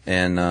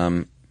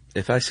 And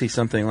if I see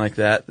something like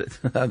that,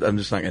 I'm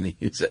just not going to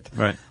use it.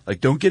 Right.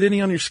 Like, don't get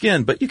any on your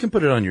skin, but you can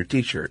put it on your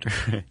T-shirt.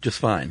 Just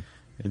fine.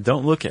 And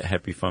don't look at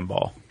Happy Fun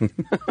Ball.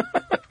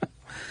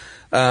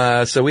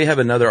 So we have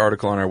another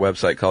article on our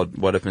website called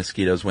What If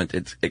Mosquitoes Went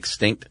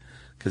Extinct?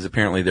 Because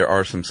apparently there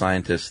are some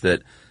scientists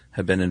that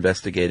have been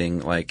investigating,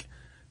 like,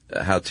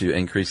 how to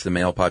increase the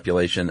male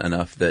population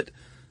enough that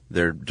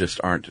there just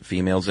aren't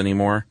females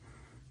anymore.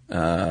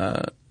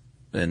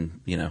 And,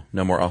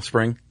 no more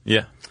offspring.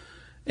 Yeah.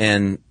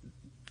 And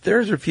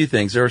there's a few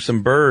things. There are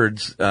some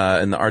birds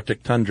in the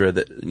Arctic tundra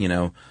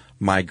that,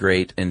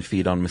 migrate and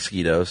feed on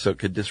mosquitoes, so it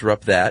could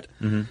disrupt that.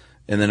 Mm-hmm.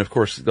 And then, of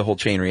course, the whole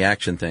chain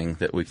reaction thing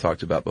that we've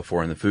talked about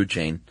before in the food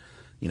chain.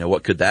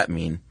 What could that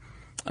mean?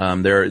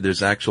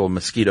 There's actual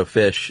mosquito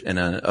fish and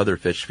other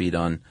fish feed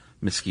on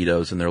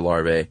mosquitoes and their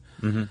larvae.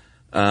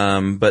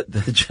 Mm-hmm. But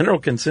the general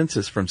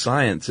consensus from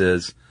science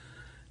is,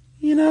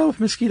 if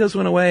mosquitoes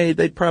went away,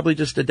 they'd probably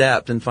just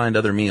adapt and find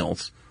other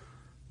meals.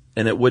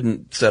 And it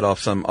wouldn't set off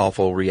some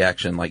awful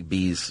reaction like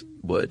bees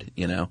would,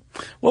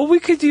 Well, we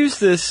could use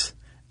this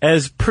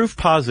as proof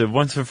positive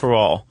once and for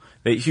all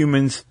that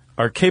humans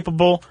are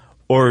capable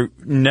or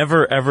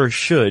never ever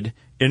should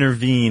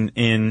intervene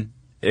in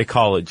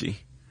ecology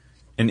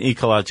and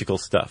ecological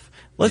stuff.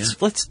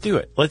 Let's do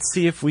it. Let's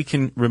see if we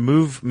can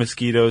remove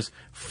mosquitoes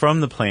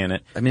from the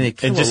planet. I mean, they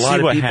kill and just a lot see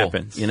of what people.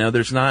 happens.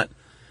 There's not.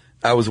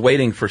 I was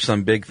waiting for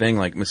some big thing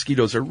like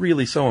mosquitoes are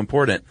really so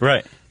important,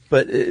 Right.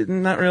 but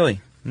not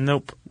really.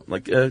 Nope.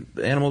 Like the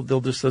animal,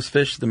 those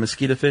fish, the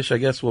mosquito fish, I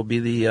guess, will be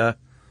the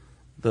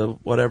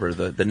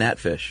gnat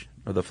fish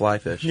or the fly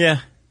fish. Yeah.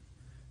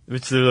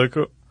 Which they're like,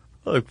 I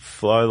like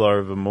fly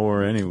larvae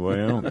more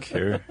anyway. I don't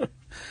care.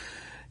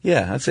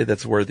 Yeah, I'd say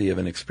that's worthy of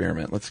an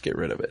experiment. Let's get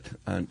rid of it.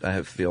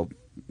 I feel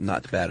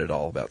not bad at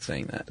all about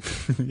saying that.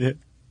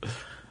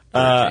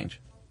 Yeah. Change.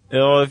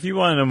 Well, if you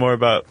want to know more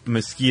about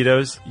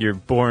mosquitoes, your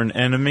born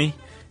enemy,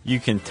 you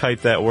can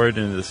type that word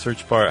into the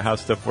search bar at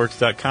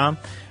howstuffworks.com.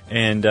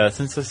 And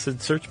since I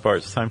said search bar,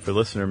 it's time for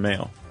listener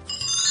mail.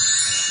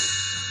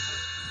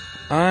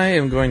 I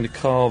am going to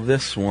call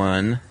this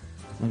one.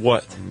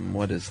 What?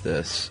 What is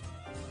this?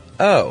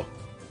 Oh,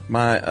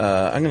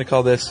 I'm going to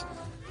call this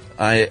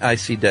I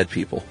See Dead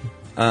People.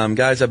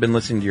 Guys, I've been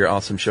listening to your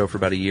awesome show for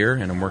about a year,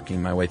 and I'm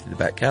working my way through the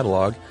back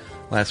catalog.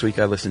 Last week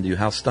I listened to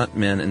How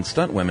Stuntmen and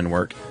Stuntwomen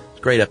Work. It's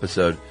a great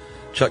episode.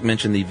 Chuck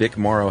mentioned the Vic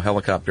Morrow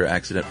helicopter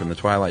accident from the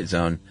Twilight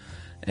Zone,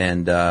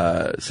 and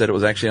said it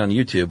was actually on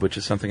YouTube, which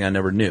is something I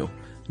never knew.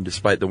 And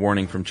despite the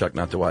warning from Chuck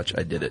not to watch,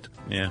 I did it.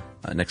 Yeah.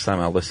 Next time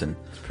I'll listen.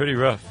 It's pretty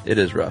rough. It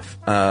is rough.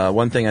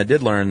 One thing I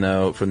did learn,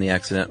 though, from the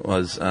accident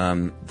was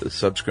the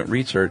subsequent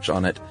research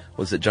on it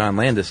was that John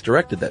Landis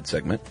directed that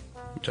segment,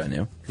 which I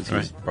knew, because he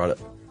was brought up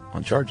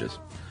on charges.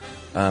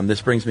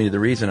 This brings me to the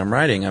reason I'm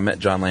writing. I met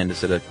John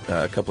Landis at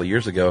a couple of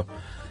years ago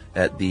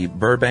at the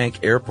Burbank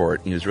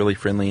Airport. He was really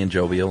friendly and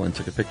jovial and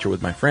took a picture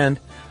with my friend.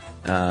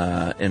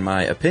 In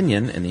my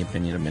opinion, and the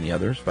opinion of many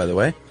others, by the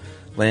way,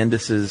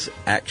 Landis's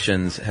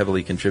actions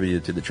heavily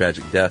contributed to the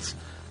tragic deaths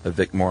of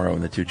Vic Morrow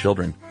and the two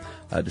children.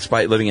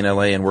 Despite living in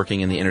LA and working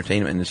in the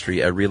entertainment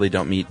industry, I really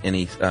don't meet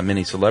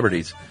many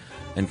celebrities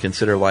and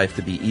consider life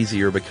to be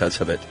easier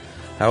because of it.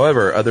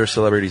 However, other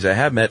celebrities I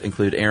have met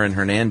include Aaron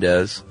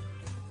Hernandez,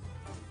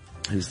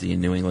 who's the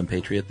New England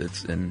Patriot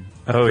that's in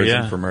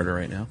prison for murder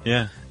right now.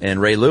 Yeah. And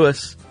Ray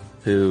Lewis,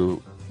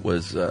 who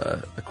was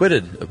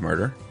acquitted of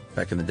murder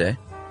back in the day.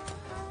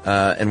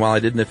 And while I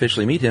didn't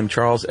officially meet him,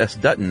 Charles S.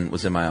 Dutton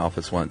was in my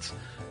office once,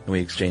 and we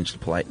exchanged a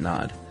polite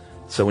nod.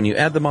 So when you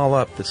add them all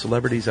up, the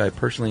celebrities I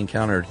personally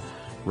encountered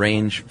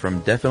range from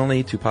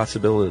definitely to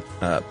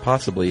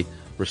possibly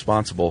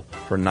responsible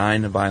for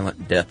 9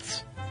 violent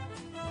deaths.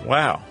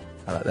 Wow.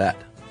 How about that?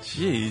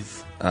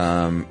 Jeez.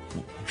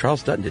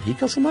 Charles Dutton, did he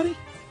kill somebody?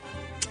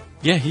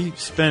 Yeah, he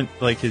spent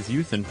like his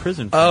youth in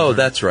prison. For Oh, murder.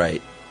 that's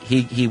right.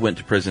 He went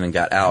to prison and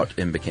got out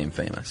and became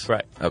famous.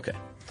 Right. Okay.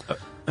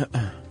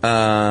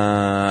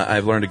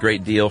 I've learned a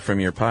great deal from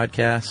your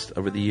podcast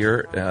over the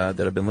year that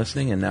I've been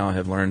listening, and now I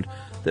have learned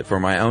that for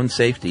my own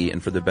safety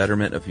and for the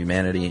betterment of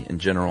humanity in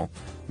general,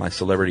 my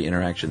celebrity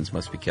interactions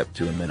must be kept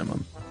to a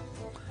minimum.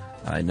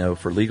 I know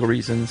for legal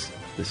reasons,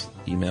 this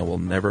email will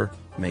never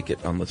make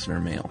it on listener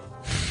mail.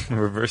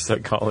 Reverse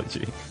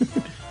psychology.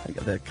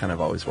 That kind of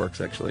always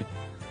works, actually.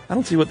 I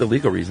don't see what the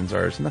legal reasons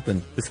are. There's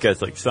nothing This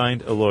guy's like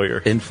signed a lawyer.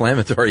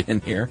 inflammatory in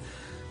here.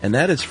 And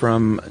that is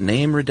from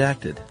Name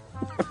Redacted.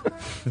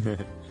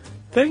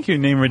 Thank you,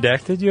 Name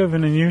Redacted. You have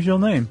an unusual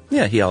name.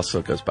 Yeah, he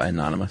also goes by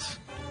Anonymous.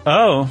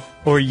 Oh,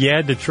 or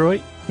Yeah,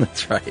 Detroit.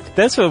 That's right.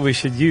 That's what we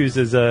should use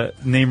as a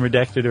Name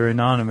Redacted or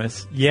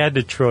Anonymous. Yeah,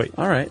 Detroit.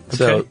 All right. Okay.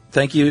 So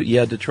thank you,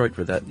 Yeah, Detroit,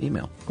 for that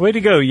email. Way to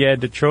go, Yeah,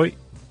 Detroit.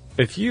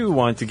 If you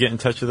want to get in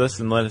touch with us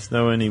and let us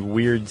know any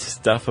weird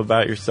stuff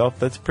about yourself,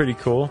 that's pretty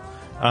cool.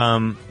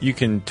 You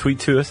can tweet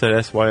to us at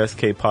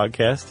SYSK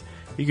Podcast.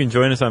 You can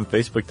join us on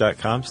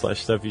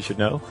Facebook.com/Stuff You Should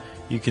Know.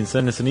 You can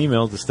send us an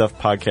email to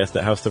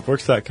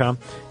stuffpodcast@howstuffworks.com.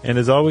 And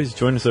as always,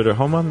 join us at our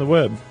home on the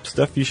web,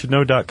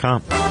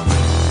 StuffYouShouldKnow.com.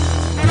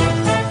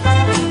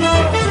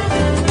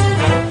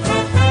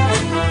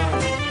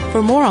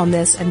 For more on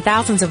this and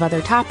thousands of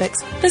other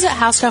topics, visit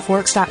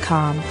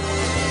howstuffworks.com.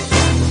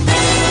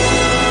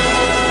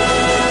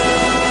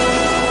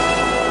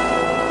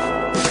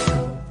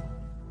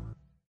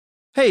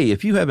 Hey,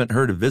 if you haven't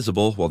heard of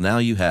Visible, well, now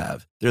you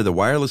have. They're the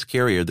wireless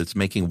carrier that's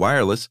making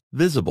wireless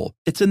visible.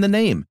 It's in the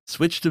name.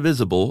 Switch to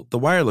Visible, the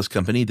wireless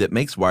company that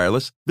makes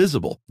wireless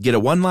visible. Get a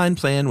one-line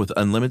plan with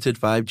unlimited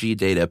 5G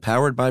data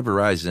powered by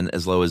Verizon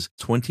as low as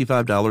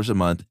 $25 a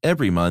month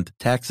every month,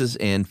 taxes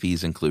and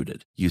fees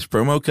included. Use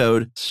promo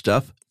code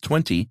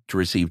STUFF20 to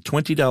receive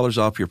 $20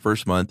 off your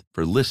first month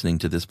for listening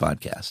to this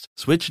podcast.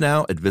 Switch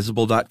now at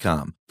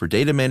Visible.com. For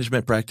data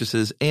management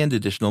practices and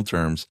additional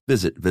terms,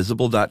 visit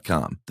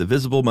Visible.com. The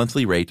Visible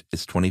monthly rate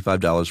is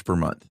 $25 per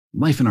month.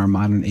 Life in our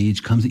modern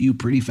age comes at you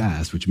pretty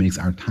fast, which makes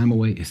our time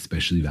away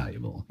especially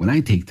valuable. When I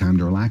take time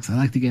to relax, I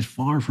like to get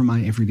far from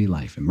my everyday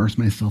life, immerse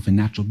myself in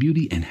natural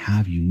beauty, and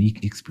have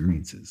unique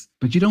experiences.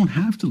 But you don't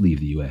have to leave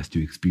the U.S.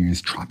 to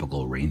experience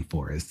tropical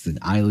rainforests and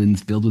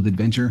islands filled with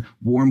adventure,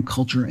 warm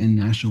culture, and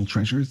national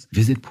treasures.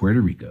 Visit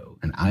Puerto Rico,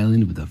 an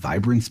island with a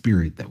vibrant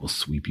spirit that will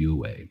sweep you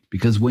away.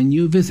 Because when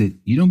you visit,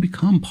 you don't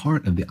become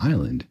part of the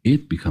island,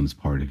 it becomes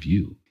part of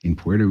you. In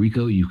Puerto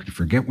Rico, you can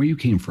forget where you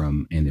came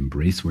from and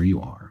embrace where you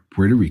are.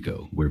 Puerto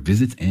Rico, where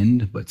visits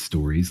end, but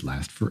stories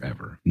last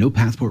forever. No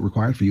passport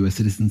required for U.S.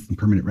 citizens and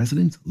permanent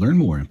residents. Learn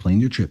more and plan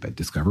your trip at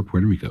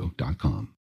discoverpuertorico.com.